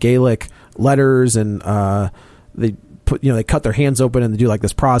like these Gaelic letters, and they put, they cut their hands open and they do like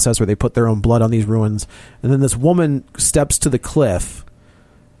this process where they put their own blood on these ruins, and then this woman steps to the cliff,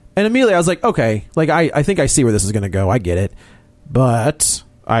 and immediately I was like, okay, like I think I see where this is going to go, I get it. But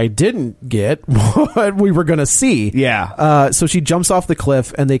I didn't get what we were going to see. Yeah. So she jumps off the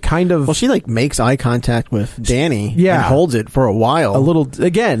cliff, and they kind of... Well, she like makes eye contact with Danny and holds it for a while. A little,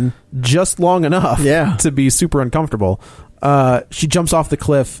 again, just long enough to be super uncomfortable. She jumps off the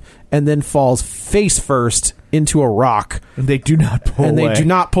cliff and then falls face first into a rock. And they do not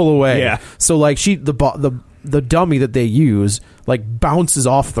pull away. Yeah. So like the dummy that they use like bounces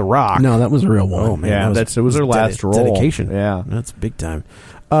off the rock. No, that was a real one. Oh man, it was her last role. Dedication. Yeah, that's big time.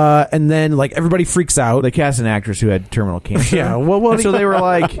 And then like everybody freaks out. They cast an actress who had terminal cancer. Yeah, well, so they were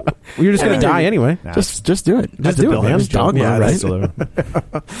like, "You're just gonna die anyway. Nah, just do it. Just do it, man. Dogma,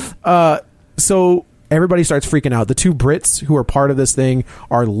 right?" So everybody starts freaking out. The two Brits who are part of this thing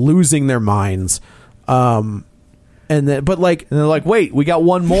are losing their minds. And then, and they're like, wait, we got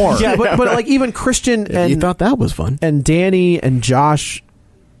one more. Yeah, but like even Christian and you thought that was fun, and Danny and Josh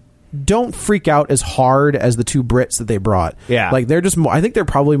don't freak out as hard as the two Brits that they brought. Yeah, like they're just more, I think they're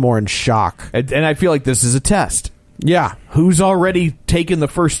probably more in shock. And I feel like this is a test. Yeah, who's already taken the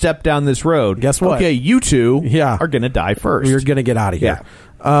first step down this road? Guess what? Okay, you two are gonna die first. You're gonna get out of here.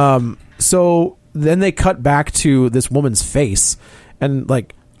 Yeah. So then they cut back to this woman's face, and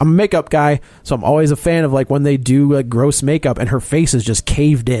like, I'm a makeup guy, so I'm always a fan of like when they do like gross makeup, and her face is just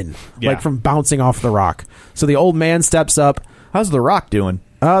caved in, like from bouncing off the rock. So the old man steps up. How's the Rock doing?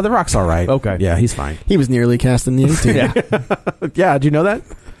 The Rock's all right. Okay, yeah, he's fine. He was nearly cast in the A-Team. Yeah, do you know that?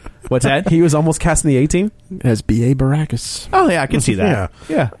 What's that? He was almost cast in the A-Team as B.A. Baracus. Oh yeah, I can see that.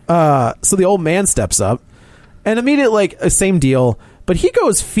 Yeah. So the old man steps up, and immediately like same deal. But he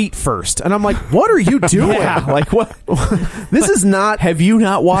goes feet first, and I'm like, "What are you doing? Like what? This is not." Have you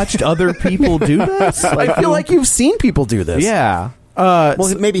not watched other people do this? I feel like you've seen people do this. Yeah.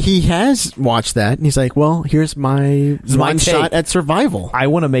 Well, maybe he has watched that, and he's like, "Well, here's my shot at survival. I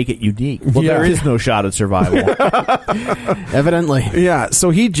want to make it unique." Well, there is no shot at survival, evidently. Yeah. So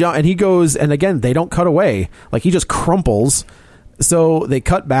he goes, and again, they don't cut away. Like he just crumples. So they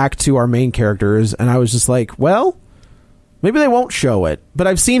cut back to our main characters, and I was just like, "Well, maybe they won't show it, but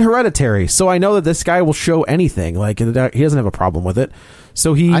I've seen Hereditary, so I know that this guy will show anything. Like he doesn't have a problem with it."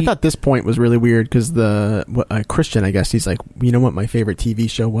 So I thought this point was really weird because Christian, I guess, he's like, "You know what my favorite TV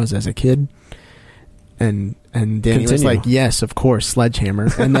show was as a kid?" And Danny was like, "Yes, of course, Sledgehammer."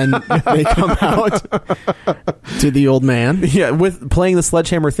 And then they come out to the old man, with playing the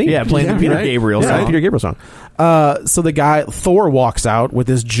Sledgehammer theme, playing the Peter Gabriel song. Peter Gabriel song. So the guy Thor walks out with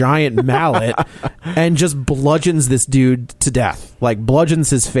this giant mallet and just bludgeons this dude to death, like bludgeons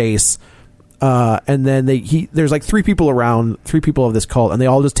his face. And then there's like three people of this cult, and they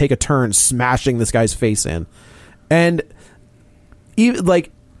all just take a turn smashing this guy's face in. And even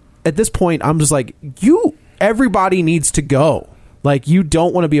like at this point, I'm just like, everybody needs to go. Like, you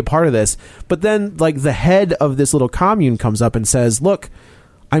don't want to be a part of this. But then like the head of this little commune comes up and says, "Look,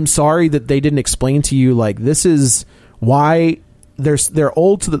 I'm sorry that they didn't explain to you, like, this is why they're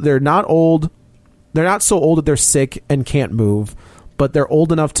old they're not old. They're not so old that they're sick and can't move, but they're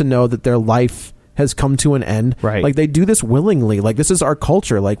old enough to know that their life has come to an end. Right. Like, they do this willingly. Like, this is our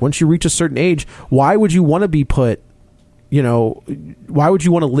culture. Like, once you reach a certain age, why would you want to be put, why would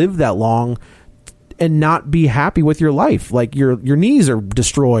you want to live that long and not be happy with your life? Like, your knees are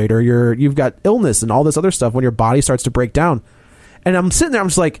destroyed, or you've got illness and all this other stuff when your body starts to break down. And I'm sitting there, I'm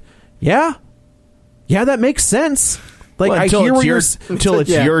just like, yeah, that makes sense. Like, well, I hear where until it's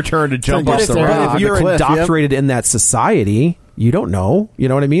your turn to jump off the rock. But if you're indoctrinated in that society, you don't know. You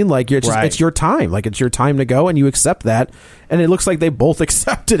know what I mean? Like, it's your time. Like, it's your time to go, and you accept that. And it looks like they both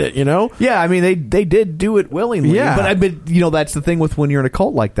accepted it. Yeah, I mean, they did do it willingly. Yeah, but that's the thing with when you're in a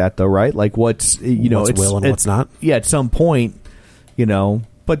cult like that, though, right? Like, what's will and what's not. Yeah, at some point,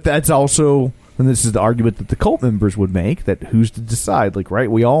 But that's also. And this is the argument that the cult members would make, that who's to decide, like,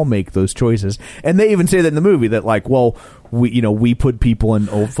 right? We all make those choices. And they even say that in the movie, that, like, well, we put people in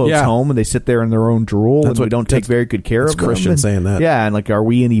old folks' home and they sit there in their own drool, and we don't take very good care of them. Christian saying that. Yeah, and, like, are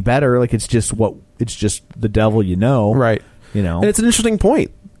we any better? Like, it's just the devil, Right. And it's an interesting point.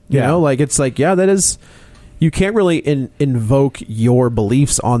 You know, like, it's like, that is, you can't really invoke your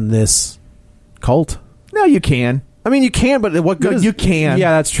beliefs on this cult. No, you can. I mean, you can, but what good is... You can.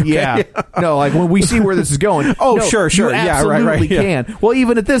 Yeah, that's true. Yeah. No, like, when we see where this is going... sure. You absolutely can. Yeah. Well,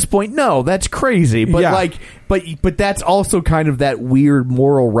 even at this point, no, that's crazy. But, but that's also kind of that weird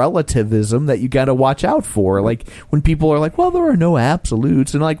moral relativism that you got to watch out for. Like, when people are like, well, there are no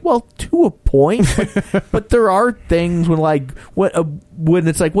absolutes. And, like, well, to a point. But there are things when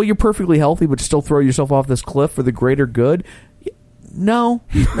it's like, well, you're perfectly healthy, but still throw yourself off this cliff for the greater good. No,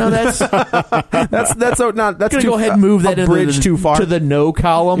 that's gonna go ahead and move that bridge too far to the no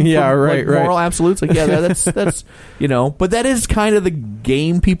column. Yeah, right. Moral absolutes. Like, that's but that is kind of the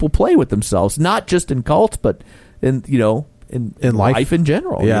game people play with themselves, not just in cults, but in life in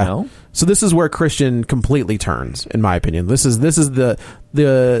general. Yeah. So this is where Christian completely turns, in my opinion. This is the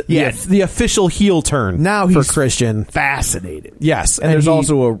official heel turn now for Christian. Fascinated. Yes, and there's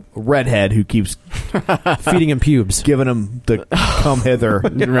also a redhead who keeps feeding him pubes, giving him the come hither,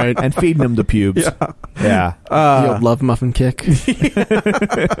 right, and feeding him the pubes. Yeah. The old love muffin kick.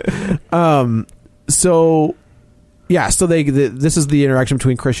 So this is the interaction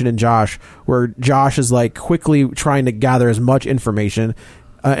between Christian and Josh, where Josh is, like, quickly trying to gather as much information,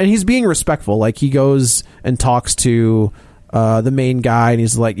 and he's being respectful. Like, he goes and talks to the main guy, and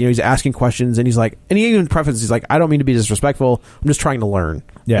he's like, he's asking questions, and he's like, and he even prefaces, he's like, I don't mean to be disrespectful, I'm just trying to learn.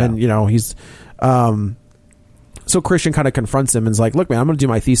 Yeah. And he's so Christian kind of confronts him and is like, look, man, I'm going to do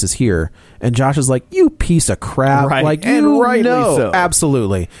my thesis here. And Josh is like, you piece of crap. Right. Like, and rightly so.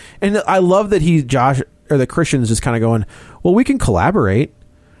 Absolutely. And I love that the Christian is just kind of going, well, we can collaborate.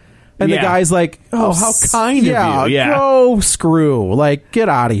 And the guy's like, oh, how kind of you. Yeah. Go screw. Like, get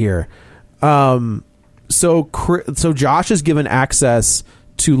out of here. So Josh is given access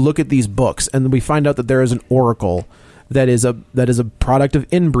to look at these books, and we find out that there is an oracle that is a product of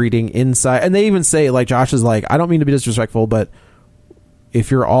inbreeding inside. And they even say, like, Josh is like, I don't mean to be disrespectful, but if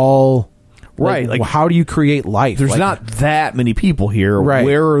you're all right, like, how do you create life? There's not that many people here. Right.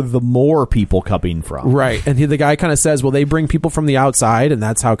 Where are the more people coming from? Right. And the guy kind of says, well, they bring people from the outside, and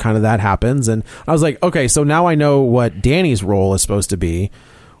that's how kind of that happens. And I was like, okay, so now I know what Danny's role is supposed to be,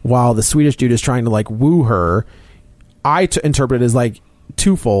 while the Swedish dude is trying to, like, woo her. I interpret it as, like,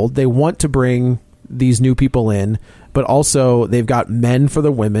 twofold. They want to bring these new people in, but also they've got men for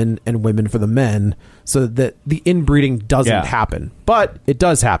the women and women for the men, so that the inbreeding doesn't happen. But it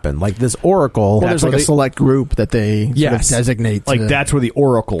does happen. Like, this oracle. Well, there's like a select group that they sort of designate. Like, that's where the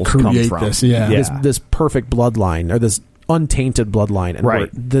oracles come from. This perfect bloodline, or this untainted bloodline. And right.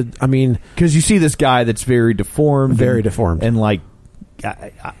 Because you see this guy that's very deformed. And, like,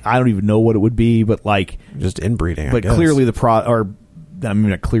 I don't even know what it would be, but, like, just inbreeding. But clearly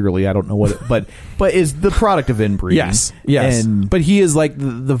not clearly, I don't know what it, but is the product of inbreeding. Yes. But he is like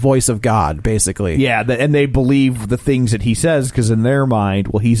the voice of God, basically. Yeah, and they believe the things that he says, because in their mind,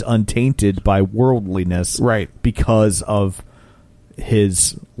 well, he's untainted by worldliness, right? Because of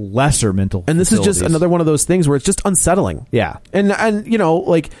his lesser mental. And this is just another one of those things where it's just unsettling. Yeah, and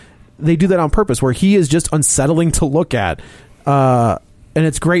like, they do that on purpose, where he is just unsettling to look at. And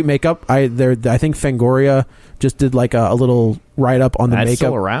it's great makeup. I think Fangoria just did, like, a little write-up on the makeup.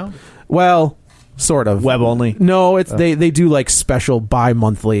 Still around? Well, sort of. Web only? No, it's they do, like, special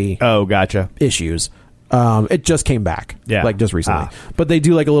bi-monthly gotcha. issues. It just came back, like, just recently. But they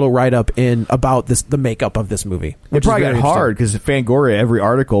do, like, a little write-up about the makeup of this movie. It probably got hard, because Fangoria, every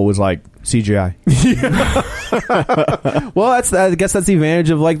article was like, CGI. Well, I guess that's the advantage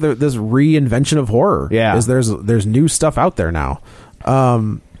of, like, this reinvention of horror. Yeah. Is there's new stuff out there now.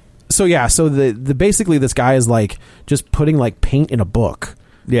 So basically this guy is, like, just putting, like, paint in a book,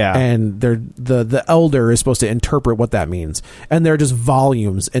 Yeah. And the elder is supposed to interpret what that means. And there are just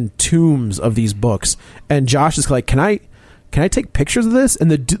volumes and tombs of these books. And Josh is like, can I take pictures of this?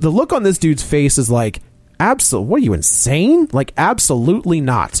 And the look on this dude's face is like, what are you, insane? Like, absolutely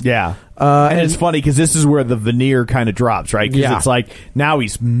not. Yeah. And it's funny because this is where the veneer kind of drops, right? Because it's like, now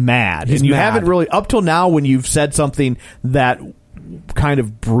he's mad. And you haven't really, up till now, when you've said something that kind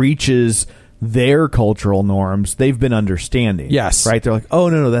of breaches their cultural norms, they've been understanding. Yes. Right? They're like, oh,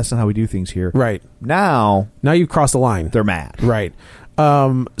 no, that's not how we do things here. Right. Now you've crossed the line. They're mad. Right.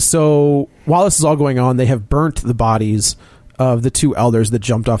 So while this is all going on, they have burnt the bodies of the two elders that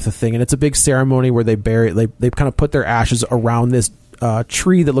jumped off the thing, and it's a big ceremony where they kind of put their ashes around this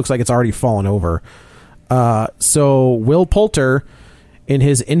tree that looks like it's already fallen over. So Will Poulter, in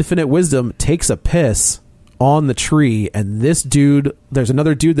his infinite wisdom, takes a piss on the tree, and there's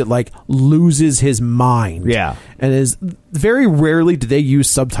another dude that like loses his mind. Yeah. And is very rarely do they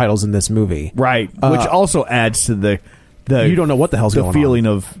use subtitles in this movie. Right. Which also adds to the you don't know what the hell's going on. The feeling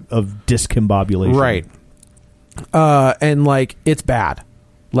of discombobulation. Right. And like, it's bad.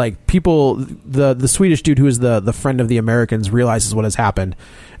 Like, people, the Swedish dude who is the friend of the Americans realizes what has happened,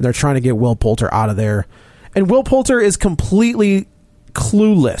 and they're trying to get Will Poulter out of there. And Will Poulter is completely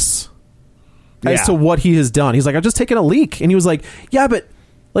clueless as to what he has done. He's like, I've just taken a leak. And he was like, yeah, but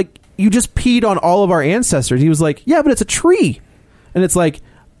like, you just peed on all of our ancestors. He was like, yeah, but it's a tree. And it's like,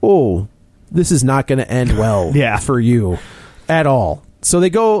 oh, this is not going to end well for you at all. So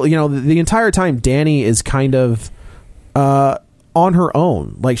they go, the entire time Danny is kind of on her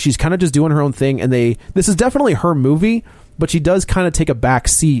own. Like, she's kind of just doing her own thing. And this is definitely her movie, but she does kind of take a back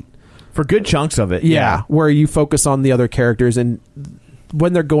seat for good chunks of it. Yeah. Where you focus on the other characters. And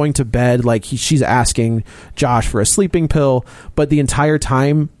when they're going to bed, like, she's asking Josh for a sleeping pill. But the entire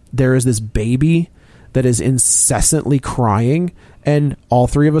time there is this baby that is incessantly crying. And all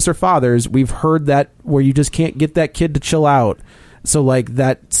three of us are fathers. We've heard that where you just can't get that kid to chill out. So, like,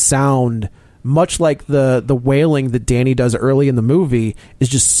 that sound, much like the wailing that Danny does early in the movie, is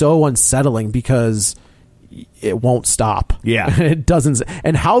just so unsettling because it won't stop. Yeah. It doesn't.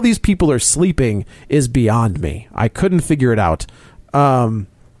 And how these people are sleeping is beyond me. I couldn't figure it out.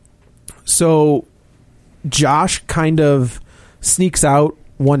 So Josh kind of sneaks out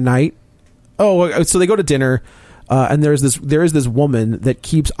one night. Oh, so they go to dinner, and there is this woman that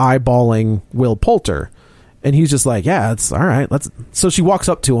keeps eyeballing Will Poulter. And he's just like, yeah, it's all right. So she walks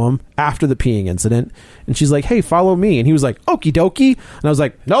up to him after the peeing incident, and she's like, hey, follow me. And he was like, okie dokie. And I was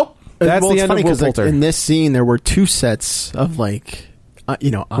like, nope. That's the end of Will Poulter. Like, in this scene, there were two sets of like,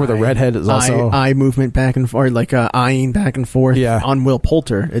 where the redhead is also eye movement back and forth, like eyeing back and forth. Yeah. On Will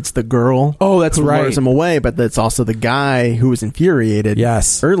Poulter, it's the girl. Oh, that's who right. lures him away, but that's also the guy who was infuriated.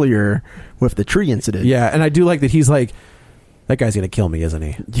 Yes. Earlier with the tree incident. Yeah, and I do like that he's like, that guy's gonna kill me, isn't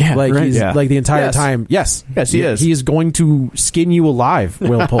he? Yeah, like right. He's like the entire time. Yes, he is. He is going to skin you alive,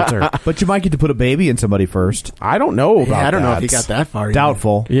 Will Poulter. But you might get to put a baby in somebody first. I don't know about that. I don't know if he got that far.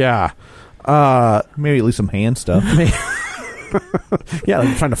 Doubtful. Yeah. Maybe at least some hand stuff. Yeah,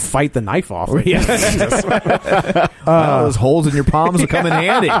 like trying to fight the knife off. Yeah. Those holes in your palms will come in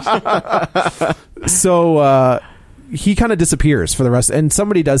handy. So he kind of disappears for the rest, and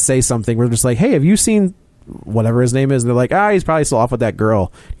somebody does say something. We're just like, hey, have you seen whatever his name is? And they're like, he's probably still off with that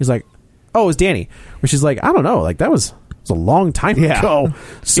girl. He's like, oh, it's Danny. Where she's like, I don't know, like that was a long time ago.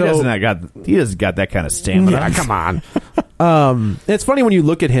 So he doesn't got that kind of stamina. Yeah, come on. It's funny when you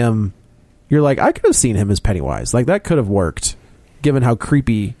look at him, you're like, I could have seen him as Pennywise. Like, that could have worked, given how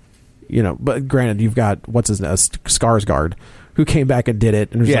creepy, but granted, you've got what's his name, Skarsgård, who came back and did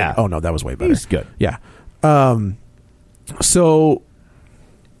it, and was like, oh no, that was way better. He's good. Yeah. So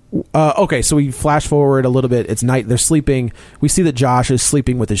okay, so we flash forward a little bit. It's night. They're sleeping. We see that Josh is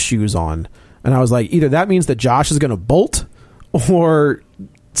sleeping with his shoes on. And I was like, either that means that Josh is going to bolt or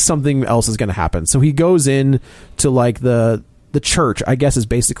something else is going to happen. So he goes in to like the church, I guess is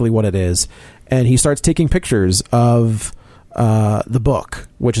basically what it is. And he starts taking pictures of the book,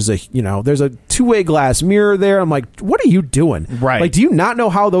 which is there's a two-way glass mirror there. I'm like, what are you doing? Right. Like, do you not know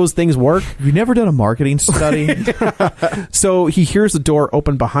how those things work? Have you never done a marketing study? So he hears the door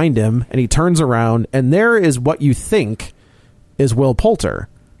open behind him, and he turns around, and there is what you think is Will Poulter.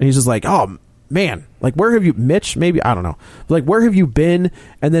 And he's just like, oh, man, like, where have you, Mitch? Maybe, I don't know. Like, where have you been?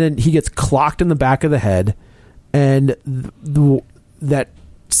 And then he gets clocked in the back of the head, and that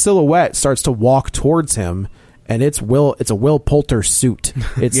silhouette starts to walk towards him. And it's a Will Poulter suit.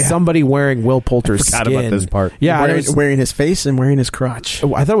 It's somebody wearing Will Poulter's skin. About this part. Yeah, wearing his face and wearing his crotch.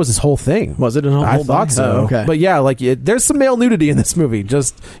 I thought it was his whole thing. Was it? I thought so. Oh, okay. But yeah, like there's some male nudity in this movie.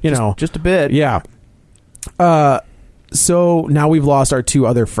 Just a bit. Yeah. So now we've lost our two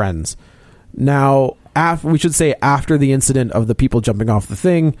other friends. Now, we should say after the incident of the people jumping off the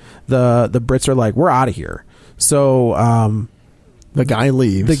thing, the Brits are like, we're out of here. So the guy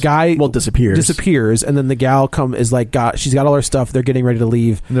leaves. The guy disappears, and then the gal she's got all her stuff. They're getting ready to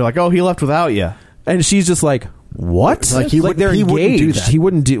leave. And they're like, oh, he left without you. And she's just like, what? Like they're engaged. Wouldn't do that. He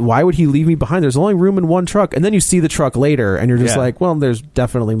wouldn't do. Why would he leave me behind? There's only room in one truck. And then you see the truck later, and you're just like, well, there's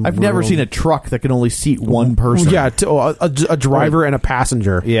definitely I've never seen a truck that can only seat one person. Yeah, a driver and a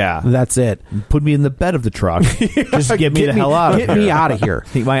passenger. Yeah. That's it. Put me in the bed of the truck. Just get me the hell out of here. Get me out of here. I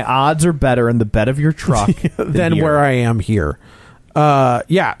think my odds are better in the bed of your truck than where I am here.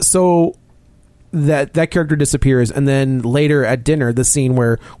 So that character disappears, and then later at dinner, the scene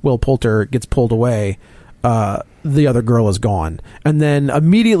where Will Poulter gets pulled away, the other girl is gone. And then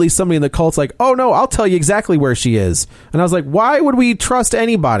immediately somebody in the cult's like, oh no, I'll tell you exactly where she is. And I was like, why would we trust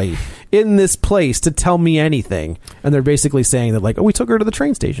anybody in this place to tell me anything? And they're basically saying that, like, oh, we took her to the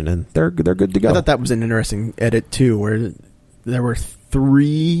train station and they're good to go. I thought that was an interesting edit too, where there were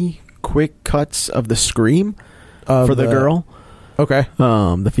 3 quick cuts of the scream for the girl. Okay.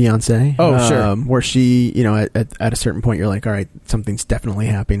 The fiance. Oh, sure. Where she, at a certain point, you're like, all right, something's definitely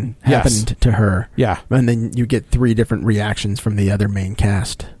happened to her. Yeah. And then you get 3 different reactions from the other main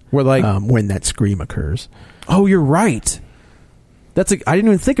cast. Where, like, when that scream occurs. Oh, you're right. I didn't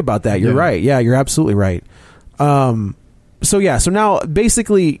even think about that. You're right. Yeah, you're absolutely right. So now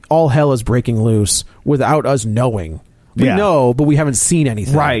basically all hell is breaking loose without us knowing. We know, but we haven't seen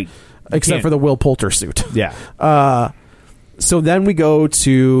anything. Right. Except for the Will Poulter suit. Yeah. So then we go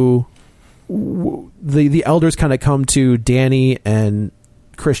to the elders kind of come to Danny and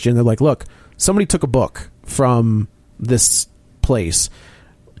Christian. They're like, look, somebody took a book from this place.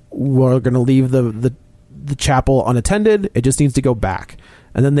 We're going to leave the chapel unattended. It just needs to go back.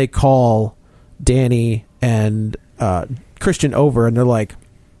 And then they call Danny and Christian over, and they're like,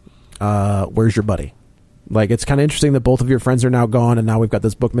 where's your buddy? Like, it's kind of interesting that both of your friends are now gone, and now we've got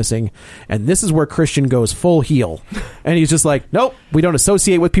this book missing. And this is where Christian goes full heel. And he's just like, nope, we don't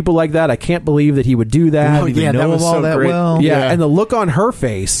associate with people like that. I can't believe that he would do that. Oh, yeah, that was so great. Well. Yeah, and the look on her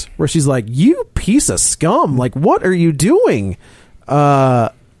face where she's like, you piece of scum. Like, what are you doing? So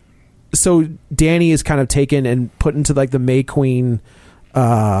Danny is kind of taken and put into, like, the May Queen...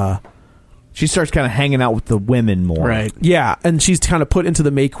 she starts kind of hanging out with the women more. Right. Yeah, and she's kind of put into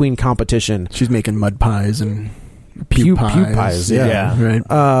the May Queen competition. She's making mud pies and pew pies. Yeah.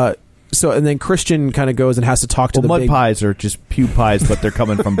 Right. And then Christian kind of goes and has to talk to the mud pies are just pew pies, but they're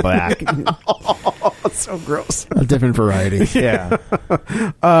coming from back. So gross. A different variety. Yeah.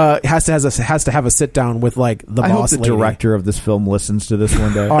 Has to have a sit down with, like, the boss. I hope the lady. Director of this film listens to this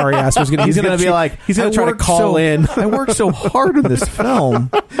one day. Ari Aster's gonna. He's gonna be like. He's gonna try to call in. I worked so hard on this film.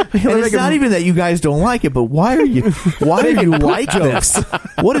 And it's not even that you guys don't like it, but why are you like this?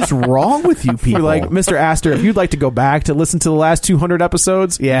 What is wrong with you people? We're like, Mr. Aster, if you'd like to go back to listen to the last 200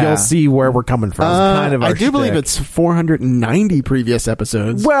 episodes, you'll see where we're coming from. I do believe it's 490 previous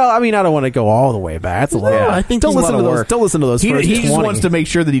episodes. Well, I mean, I don't want to go all the way back. That's a lot. I think don't listen to those. Don't listen to those. He just wants to make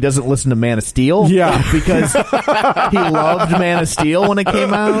sure that he doesn't listen to Man of Steel. Yeah, because he loved Man of Steel when it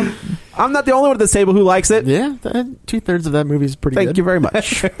came out. I'm not the only one at this table who likes it. Yeah, 2/3 of that movie is pretty good. Thank you very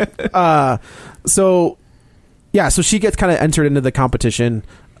much. So she gets kind of entered into the competition,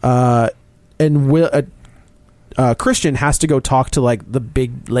 and Christian has to go talk to, like, the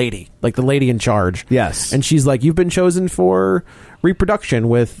big lady, like the lady in charge. Yes. And she's like, you've been chosen for reproduction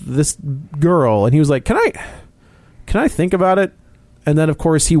with this girl. And he was like, can I think about it? And then, of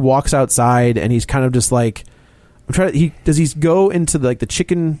course, he walks outside and he's kind of just like, does he go into the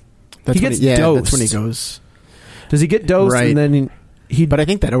chicken? He gets dosed. That's when he goes. Does he get dosed? Right. And then but I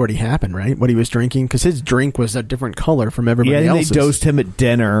think that already happened, right? What he was drinking, because his drink was a different color from everybody else's. They dosed him at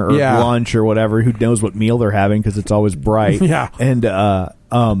dinner or lunch or whatever. Who knows what meal they're having, because it's always bright. Yeah. And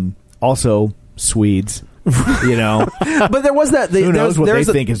also Swedes, But there was that. Who knows what they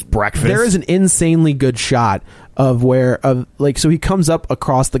think is breakfast? There is an insanely good shot so he comes up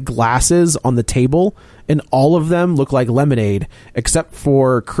across the glasses on the table, and all of them look like lemonade except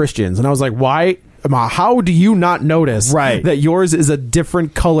for Christian's. And I was like, why? How do you not notice that yours is a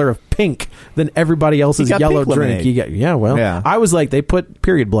different color of pink than everybody else's yellow drink? I was like, they put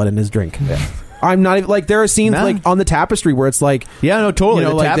period blood in his drink. Yeah. I'm not even like, there are scenes like on the tapestry where it's like, totally.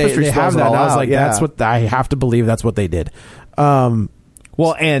 The tapestry they have that. And I was like, that's what I have to believe. That's what they did. And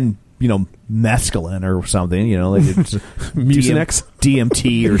mescaline or something. Like it's Mucinex,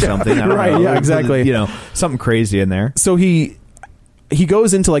 DMT or something. I don't know. Yeah, exactly. Something crazy in there. So he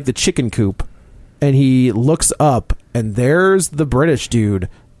goes into, like, the chicken coop. And he looks up, and there's the British dude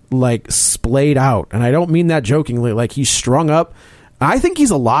like splayed out, and I don't mean that jokingly. Like he's strung up. I think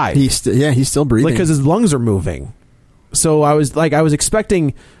he's alive. He's still breathing, like because his lungs are moving. So I was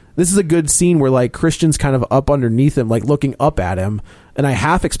expecting. This is a good scene where like Christian's kind of up underneath him, like looking up at him, and I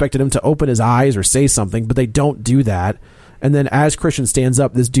half expected him to open his eyes or say something, but they don't do that. And then as Christian stands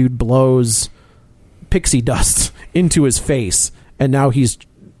up, this dude blows pixie dust into his face, and now he's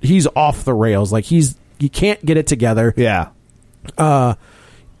off the rails. Like he can't get it together. Yeah.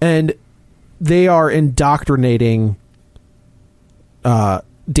 And they are indoctrinating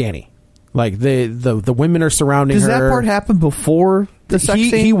Danny. Like the women are surrounding her. Does that part happen before the sex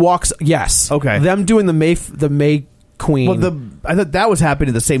scene? He walks. Yes. Okay. Them doing the May Queen. Well, I thought that was happening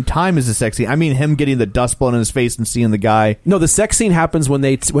at the same time as the sex scene. I mean, him getting the dust blown in his face and seeing the guy. No, the sex scene happens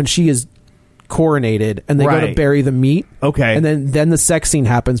when she is coronated and they go to bury the meat. Okay. And then the sex scene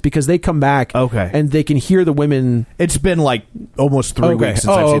happens because they come back. Okay. And they can hear the women. It's been like almost 3 weeks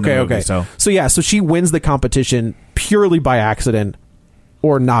since I've seen the movie. So she wins the competition purely by accident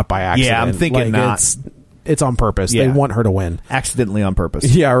or not by accident. Yeah, I'm thinking not. It's on purpose. Yeah. They want her to win. Accidentally on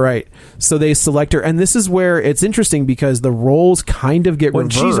purpose. Yeah, right. So they select her. And this is where it's interesting because the roles kind of get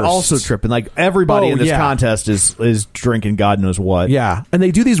reversed. She's also tripping. Like everybody in this contest is drinking God knows what. Yeah. And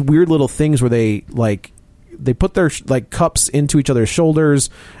they do these weird little things where they put their like cups into each other's shoulders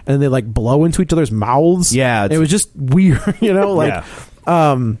and they like blow into each other's mouths. Yeah. It was just weird, you know? Like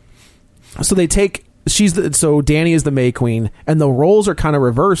so they take so Danny is the May Queen and the roles are kind of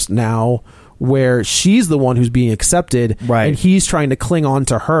reversed now, where she's the one who's being accepted, right? And he's trying to cling on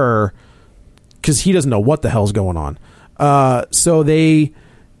to her because he doesn't know what the hell's going on. So they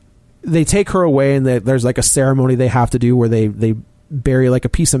take her away, and there's like a ceremony they have to do where they bury like a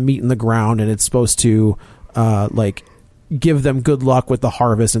piece of meat in the ground, and it's supposed to like give them good luck with the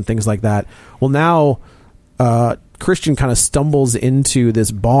harvest and things like that. Well, now Christian kind of stumbles into this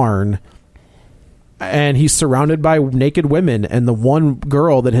barn. And he's surrounded by naked women, and the one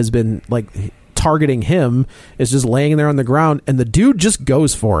girl that has been like targeting him is just laying there on the ground, and the dude just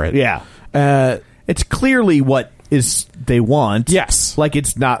goes for it. Yeah, it's clearly what they want. Yes, like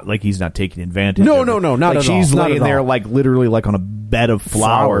it's not like he's not taking advantage. No, of no, it. no, not like at all. She's Not laying at there all. like literally like on a bed of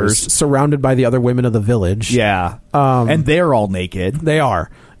flowers, surrounded by the other women of the village. Yeah, and they're all naked. They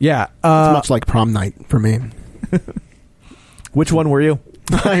are. Yeah, it's much like prom night for me. Which one were you?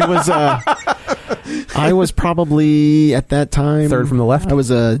 I was probably at that time third from the left. I was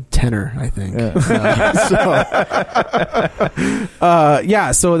a tenor, I think.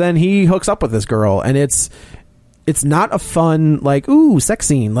 So then he hooks up with this girl, and it's not a fun like sex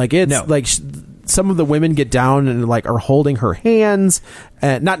scene. Like it's like some of the women get down and like are holding her hands,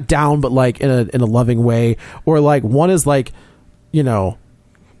 not down, but like in a loving way, or like one is like, you know,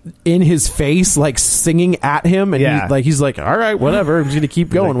 in his face, like singing at him, and he's like, all right, whatever, I'm just gonna keep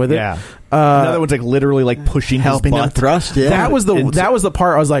going with it. Yeah. Another one's like literally like pushing, helping his him butt. thrust. Yeah, that was the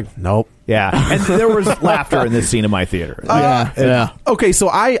part I was like, nope. Yeah, and there was laughter in this scene in my theater. Okay, so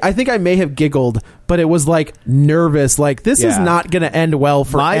I think I may have giggled, but it was like nervous. Like this is not going to end well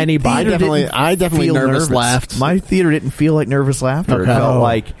for anybody. I definitely nervous laughed. My theater didn't feel like nervous laughter. Okay. It felt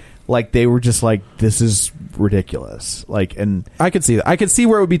like they were just like, this is ridiculous. Like, and I could see that. I could see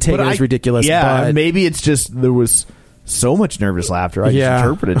where it would be taken as ridiculous. Yeah, but maybe it's just there was so much nervous laughter. I just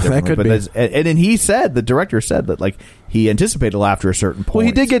interpreted it differently. That could be. And then the director said that like he anticipated laughter at a certain point. Well,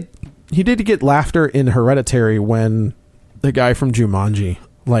 he did get laughter in Hereditary when the guy from Jumanji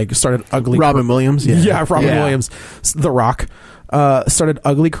like started ugly. Robin Williams. Yeah, Robin Williams, The Rock, started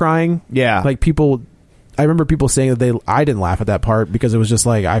ugly crying. Yeah, like people. I remember people saying that I didn't laugh at that part because it was just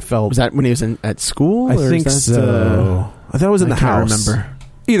like I felt. Was that when he was at school? I think so. I thought it was in the house. I remember.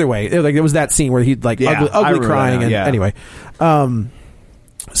 Either way, it was that scene where he like ugly crying, and anyway,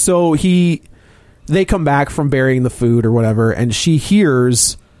 so they come back from burying the food or whatever, and she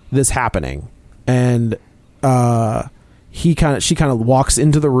hears this happening, and she kind of walks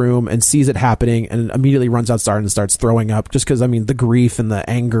into the room and sees it happening, and immediately runs outside and starts throwing up, just because I mean the grief and the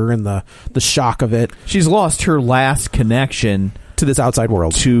anger and the shock of it. She's lost her last connection to this outside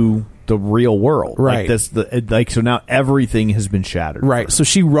world, to the real world, right? So now everything has been shattered, right? So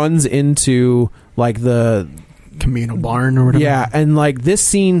she runs into like the communal barn or whatever. Yeah, and like this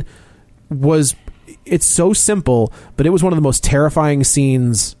scene it's so simple, but it was one of the most terrifying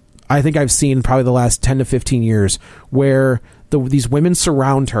scenes I think I've seen probably the last 10 to 15 years, where these women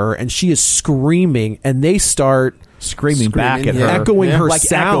surround her and she is screaming, and they start screaming back at her, echoing her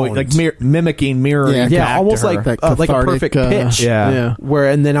sound, mimicking, mirroring, almost like a perfect pitch.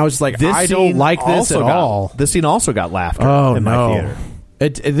 And then I was just like, I don't like this at all. This scene also got laughter in my theater.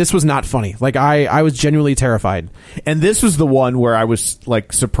 This was not funny. Like I was genuinely terrified. And this was the one where I was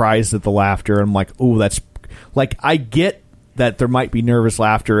like surprised at the laughter. I'm like, oh, that's like, I get that there might be nervous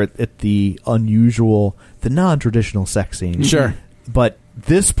laughter at the unusual, the non-traditional sex scene. Sure. But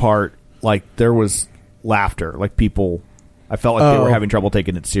this part, like, there was laughter. Like, people, I felt like they were having trouble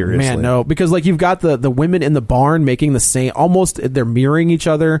taking it seriously. Man, no, because like you've got the women in the barn making the same, almost they're mirroring each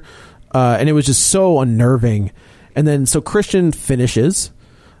other, and it was just so unnerving. And then so Christian finishes,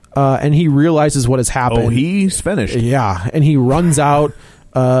 and he realizes what has happened. Oh, he's finished. Yeah, and he runs out,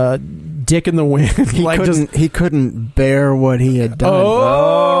 dick in the wind. He couldn't bear what he had done.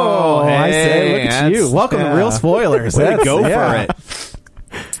 Oh, hey, I say, look at you. Welcome to Real Spoilers. Way to go for it.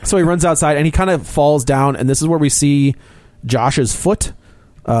 So he runs outside and he kind of falls down, and this is where we see Josh's foot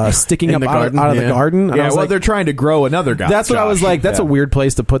sticking up out of the garden. And yeah, well, they're trying to grow another guy. That's what I was like. That's a weird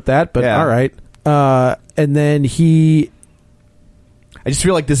place to put that, but all right. And then I just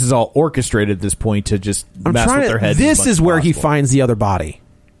feel like this is all orchestrated at this point to just mess with their heads. This is where he finds the other body.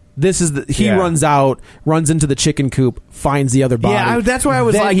 This is he runs out, runs into the chicken coop, finds the other body. Yeah, that's why I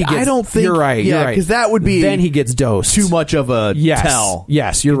was like, I don't think you're right. Yeah, because that would be then he gets dosed. Too much of a tell.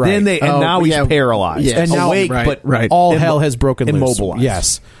 Yes, you're right. Then now he's paralyzed, and now awake, but all hell has broken loose. Immobilized.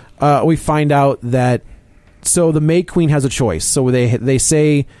 Yes, we find out that so the May Queen has a choice. So they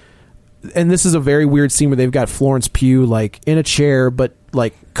say, and this is a very weird scene where they've got Florence Pugh like in a chair, but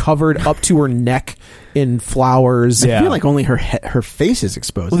like covered up to her neck in flowers. I feel like only her face is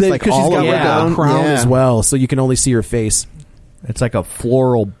exposed. Well, it's like she's got down. a crown as well, so you can only see her face. It's like a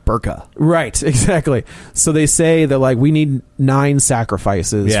floral burqa. Right, exactly. So they say that like we need 9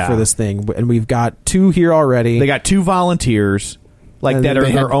 sacrifices for this thing, and we've got 2 here already. They got 2 volunteers. Like and that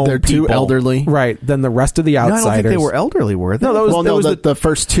are their own they're people. Too elderly. Right. Then the rest of the outsiders. No, I don't think they were elderly, were they? No, that was the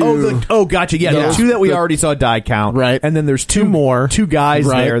first 2. Oh, gotcha. Yeah, the 2 that we already saw die count. Right. And then there's 2 more. 2 guys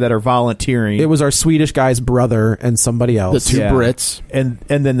there that are volunteering. It was our Swedish guy's brother and somebody else. The 2 Brits. And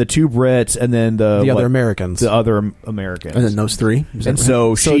then the 2 Brits and then the other Americans. The other Americans. And then those 3. And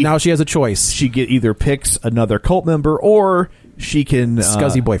so now she has a choice. She either picks another cult member or she can...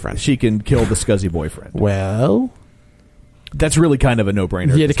 Scuzzy boyfriend. She can kill the scuzzy boyfriend. Well... That's really kind of a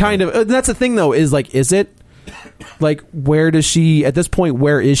no-brainer. Yeah, kind of. That's the thing, though, is like, is it like where does she at this point?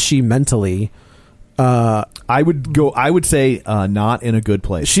 Where is she mentally? I would say not in a good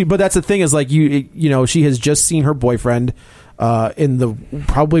place. But that's the thing is like you know she has just seen her boyfriend in the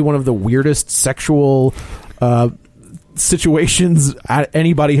probably one of the weirdest sexual situations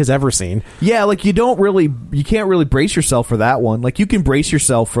anybody has ever seen. Yeah, like you can't really brace yourself for that one. Like you can brace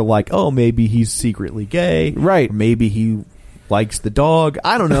yourself for like, oh, maybe he's secretly gay, right? Or maybe he likes the dog.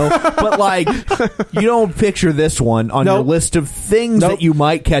 I don't know. But like you don't picture this one on your list of things that you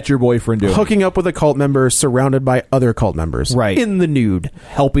might catch your boyfriend doing. Hooking up with a cult member surrounded by other cult members. Right. In the nude.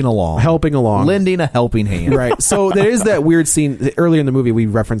 Helping along. Lending a helping hand. Right. So there is that weird scene earlier in the movie we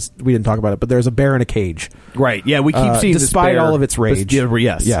didn't talk about it, but there's a bear in a cage. Right. Yeah, we keep seeing despite this bear, all of its rage.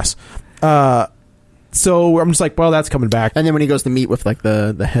 Yes. So I'm just like, well, that's coming back. And then when he goes to meet with like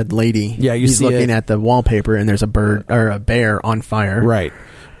the head lady, he's looking at the wallpaper and there's a bird or a bear on fire. Right.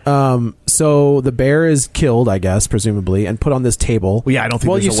 So the bear is killed, I guess, presumably, and put on this table. Well, yeah, I don't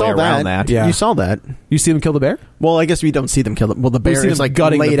think there's a way around that. Yeah. You saw that. You see them kill the bear? Well, I guess we don't see them kill them. Well, the bear is like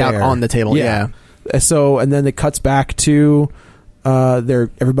laid out on the table. Yeah. So, and then it cuts back to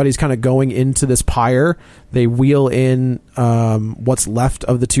everybody's kind of going into this pyre. They wheel in what's left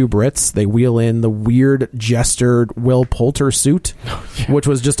of the 2 Brits. They wheel in the weird jester Will Poulter suit, which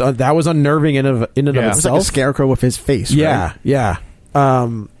was just that was unnerving in and of itself. It was like a scarecrow with his face. Yeah, yeah.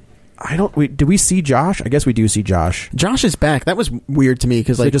 Do we see Josh? I guess we do see Josh. Josh is back. That was weird to me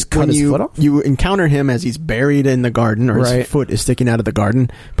because like they just cut his foot off? You encounter him as he's buried in the garden, or his foot is sticking out of the garden.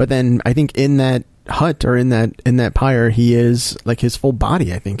 But then I think in that hut or in that pyre, he is like his full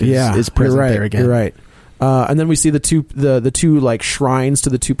body. I think is present there again. You're right. And then we see the two like shrines to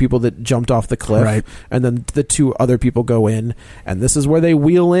the 2 people that jumped off the cliff, right. And then the 2 other people go in, and this is where they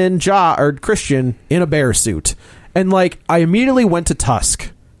wheel in Christian in a bear suit, and like I immediately went to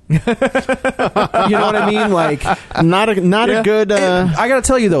Tusk. You know what I mean? Like not a good. I gotta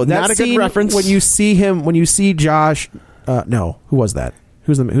tell you though, that not a scene, good reference. when you see Josh. No, who was that?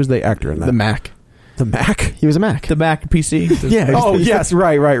 Who's the actor in that? The Mac. The Mac. He was a Mac. The Mac PC. Yeah. Oh yes,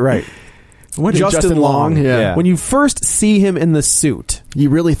 right. What Justin Long. Yeah. When you first see him in the suit, you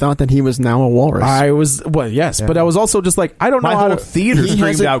really thought that he was now a walrus. I was but I was also just like, I don't know how to theater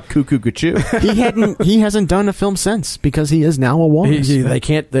screamed out cuckoo cuckoo. He hasn't done a film since because he is now a walrus. They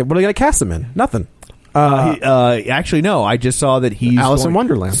can't. What are they going to cast him in? Nothing. Actually, no. I just saw that he's Alice in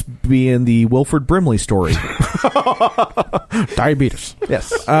Wonderland, being the Wilford Brimley story. Diabetes. Yes.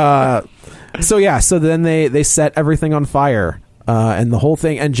 So then they set everything on fire. And the whole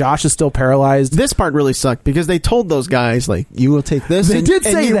thing, and Josh is still paralyzed. This part really sucked because they told those guys, like, you will take this. They did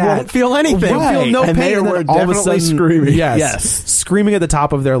say you that. Won't feel anything. Right. Feel no and pain. They And were all of a definitely sudden, screaming. yes, screaming at the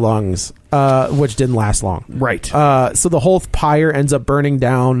top of their lungs, which didn't last long. Right. So the whole pyre ends up burning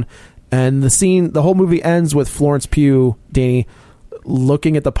down, and the whole movie ends with Florence Pugh, Danny,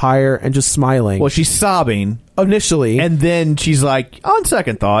 looking at the pyre and just smiling. Well, she's sobbing initially, and then she's like, on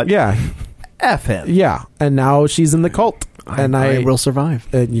second thought, yeah, F him. Yeah, and now she's in the cult. And I will survive.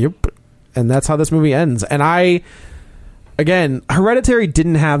 Yep. And that's how this movie ends. And again, Hereditary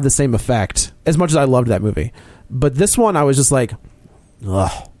didn't have the same effect as much as I loved that movie. But this one, I was just like,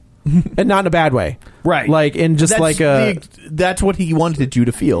 ugh. And not in a bad way. Right. Like, in just that's what he wanted you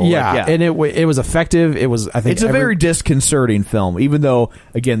to feel. Yeah. Like, And it was effective. It was, I think, it's a very disconcerting film, even though,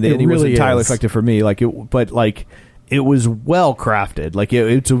 again, the ending was entirely effective for me. It was well crafted. Like,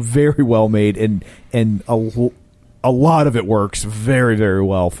 it's a very well made, and a lot of it works very, very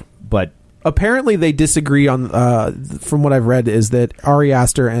well, but apparently they disagree on, from what I've read, is that Ari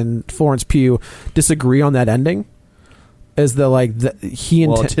Aster and Florence Pugh disagree on that ending. It's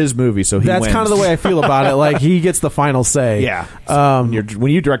his movie, so that's wins. kind of the way I feel about it. Like, he gets the final say. Yeah.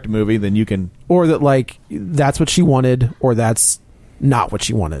 When you direct a movie, then you can, or that, like, that's what she wanted, or that's not what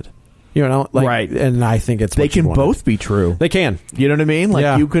she wanted. You know, like, right? And I think they can both be true. They can. You know what I mean?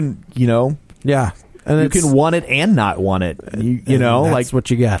 Like, you can, yeah. And you can want it and not want it. You know, that's like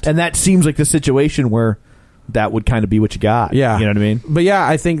what you get. And that seems like the situation where that would kind of be what you got. Yeah. You know what I mean? But yeah,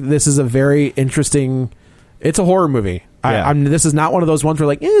 I think this is a very interesting. It's a horror movie. Yeah. This is not one of those ones where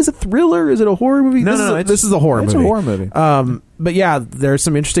like, is it a thriller? Is it a horror movie? No, this is a horror movie. It's a horror movie. But yeah, there's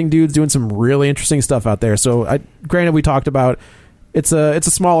some interesting dudes doing some really interesting stuff out there. So, granted, we talked about it's a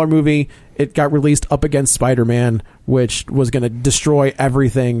smaller movie. It got released up against Spider-Man, which was going to destroy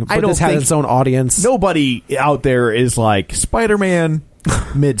everything. But this had its own audience. Nobody out there is like Spider-Man,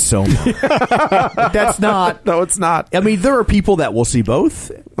 Midsommar. That's not. No, it's not. I mean, there are people that will see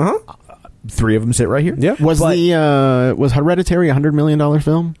both. Uh-huh. 3 of them sit right here. Yeah. Was Hereditary a $100 million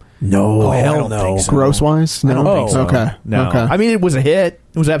film? No, hell no. So. Gross wise, no. I don't think so. Okay, no. Okay. I mean, it was a hit.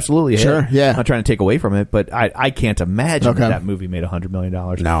 It was absolutely a hit. Sure, yeah. I'm not trying to take away from it, but I can't imagine that movie made $100 million.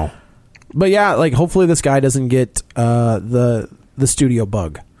 No. But yeah, like, hopefully this guy doesn't get the studio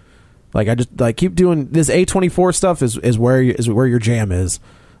bug. Like, I just keep doing this A24 stuff is where your jam is.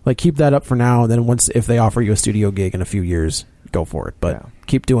 Like, keep that up for now, and then if they offer you a studio gig in a few years, go for it. But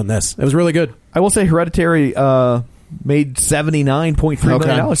keep doing this. It was really good. I will say Hereditary made $79.3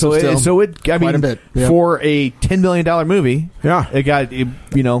 million. So it I mean, a bit. Yeah. For a $10 million movie, it got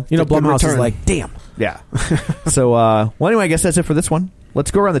Blumhouse is like, damn. Yeah. So anyway, I guess that's it for this one.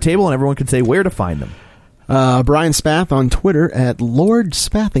 Let's go around the table and everyone can say where to find them. Brian Spath on Twitter at Lord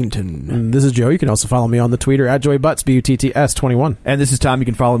Spathington. And this is Joe. You can also follow me on the Twitter at JoyButts, BUTTS21. And this is Tom. You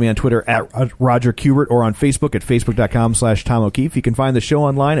can follow me on Twitter at Roger Kubert or on Facebook at Facebook.com/Tom O'Keefe. You can find the show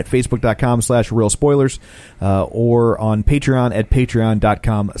online at Facebook.com/Real Spoilers or on Patreon at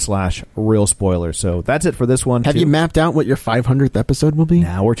Patreon.com/Real Spoilers. So that's it for this one. Have you mapped out what your 500th episode will be?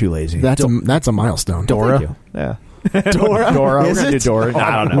 Nah, we're too lazy. That's a milestone. Dora. Yeah. Dora? Dora. Is We're going to it? do Dora.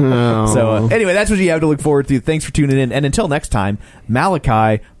 I don't know. No. So anyway, that's what you have to look forward to. Thanks for tuning in. And until next time,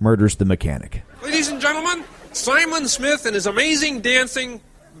 Malachi murders the mechanic. Ladies and gentlemen, Simon Smith and his amazing dancing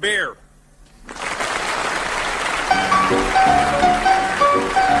bear.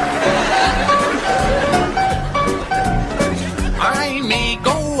 I may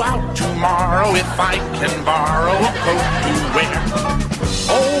go out tomorrow if I can borrow a coat to wear.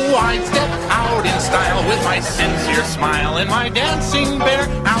 Oh, I'd step out in style with my sincere smile and my dancing bear.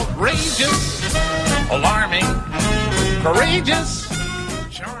 Outrageous, alarming, courageous,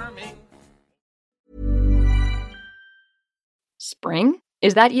 charming. Spring?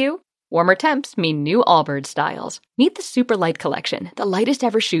 Is that you? Warmer temps mean new Allbirds styles. Meet the Super Light Collection, the lightest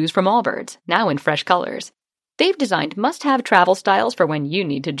ever shoes from Allbirds, now in fresh colors. They've designed must-have travel styles for when you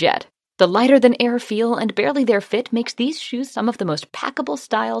need to jet. The lighter-than-air feel and barely-there fit makes these shoes some of the most packable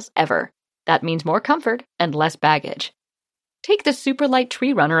styles ever. That means more comfort and less baggage. Take the Super Light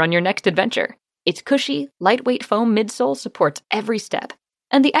Tree Runner on your next adventure. Its cushy, lightweight foam midsole supports every step,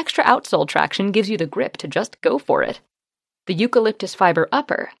 and the extra outsole traction gives you the grip to just go for it. The eucalyptus fiber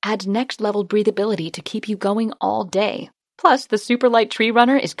upper adds next-level breathability to keep you going all day. Plus, the Super Light Tree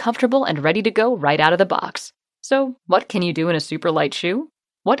Runner is comfortable and ready to go right out of the box. So, what can you do in a super light shoe?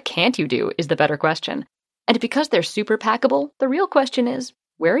 What can't you do is the better question. And because they're super packable, the real question is,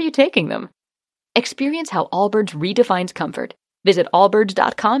 where are you taking them? Experience how Allbirds redefines comfort. Visit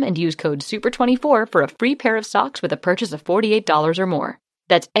allbirds.com and use code SUPER24 for a free pair of socks with a purchase of $48 or more.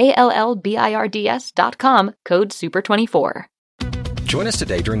 That's ALLBIRDS.com, code SUPER24. Join us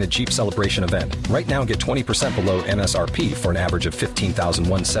today during the Jeep Celebration event. Right now, get 20% below MSRP for an average of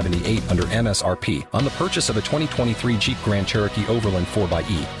 $15,178 under MSRP on the purchase of a 2023 Jeep Grand Cherokee Overland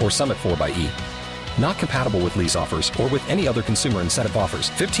 4xE or Summit 4xE. Not compatible with lease offers or with any other consumer incentive offers.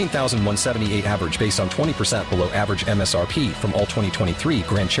 $15,178 average based on 20% below average MSRP from all 2023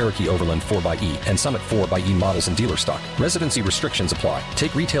 Grand Cherokee Overland 4xE and Summit 4xE models in dealer stock. Residency restrictions apply.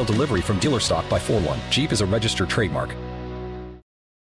 Take retail delivery from dealer stock by 4/1. Jeep is a registered trademark.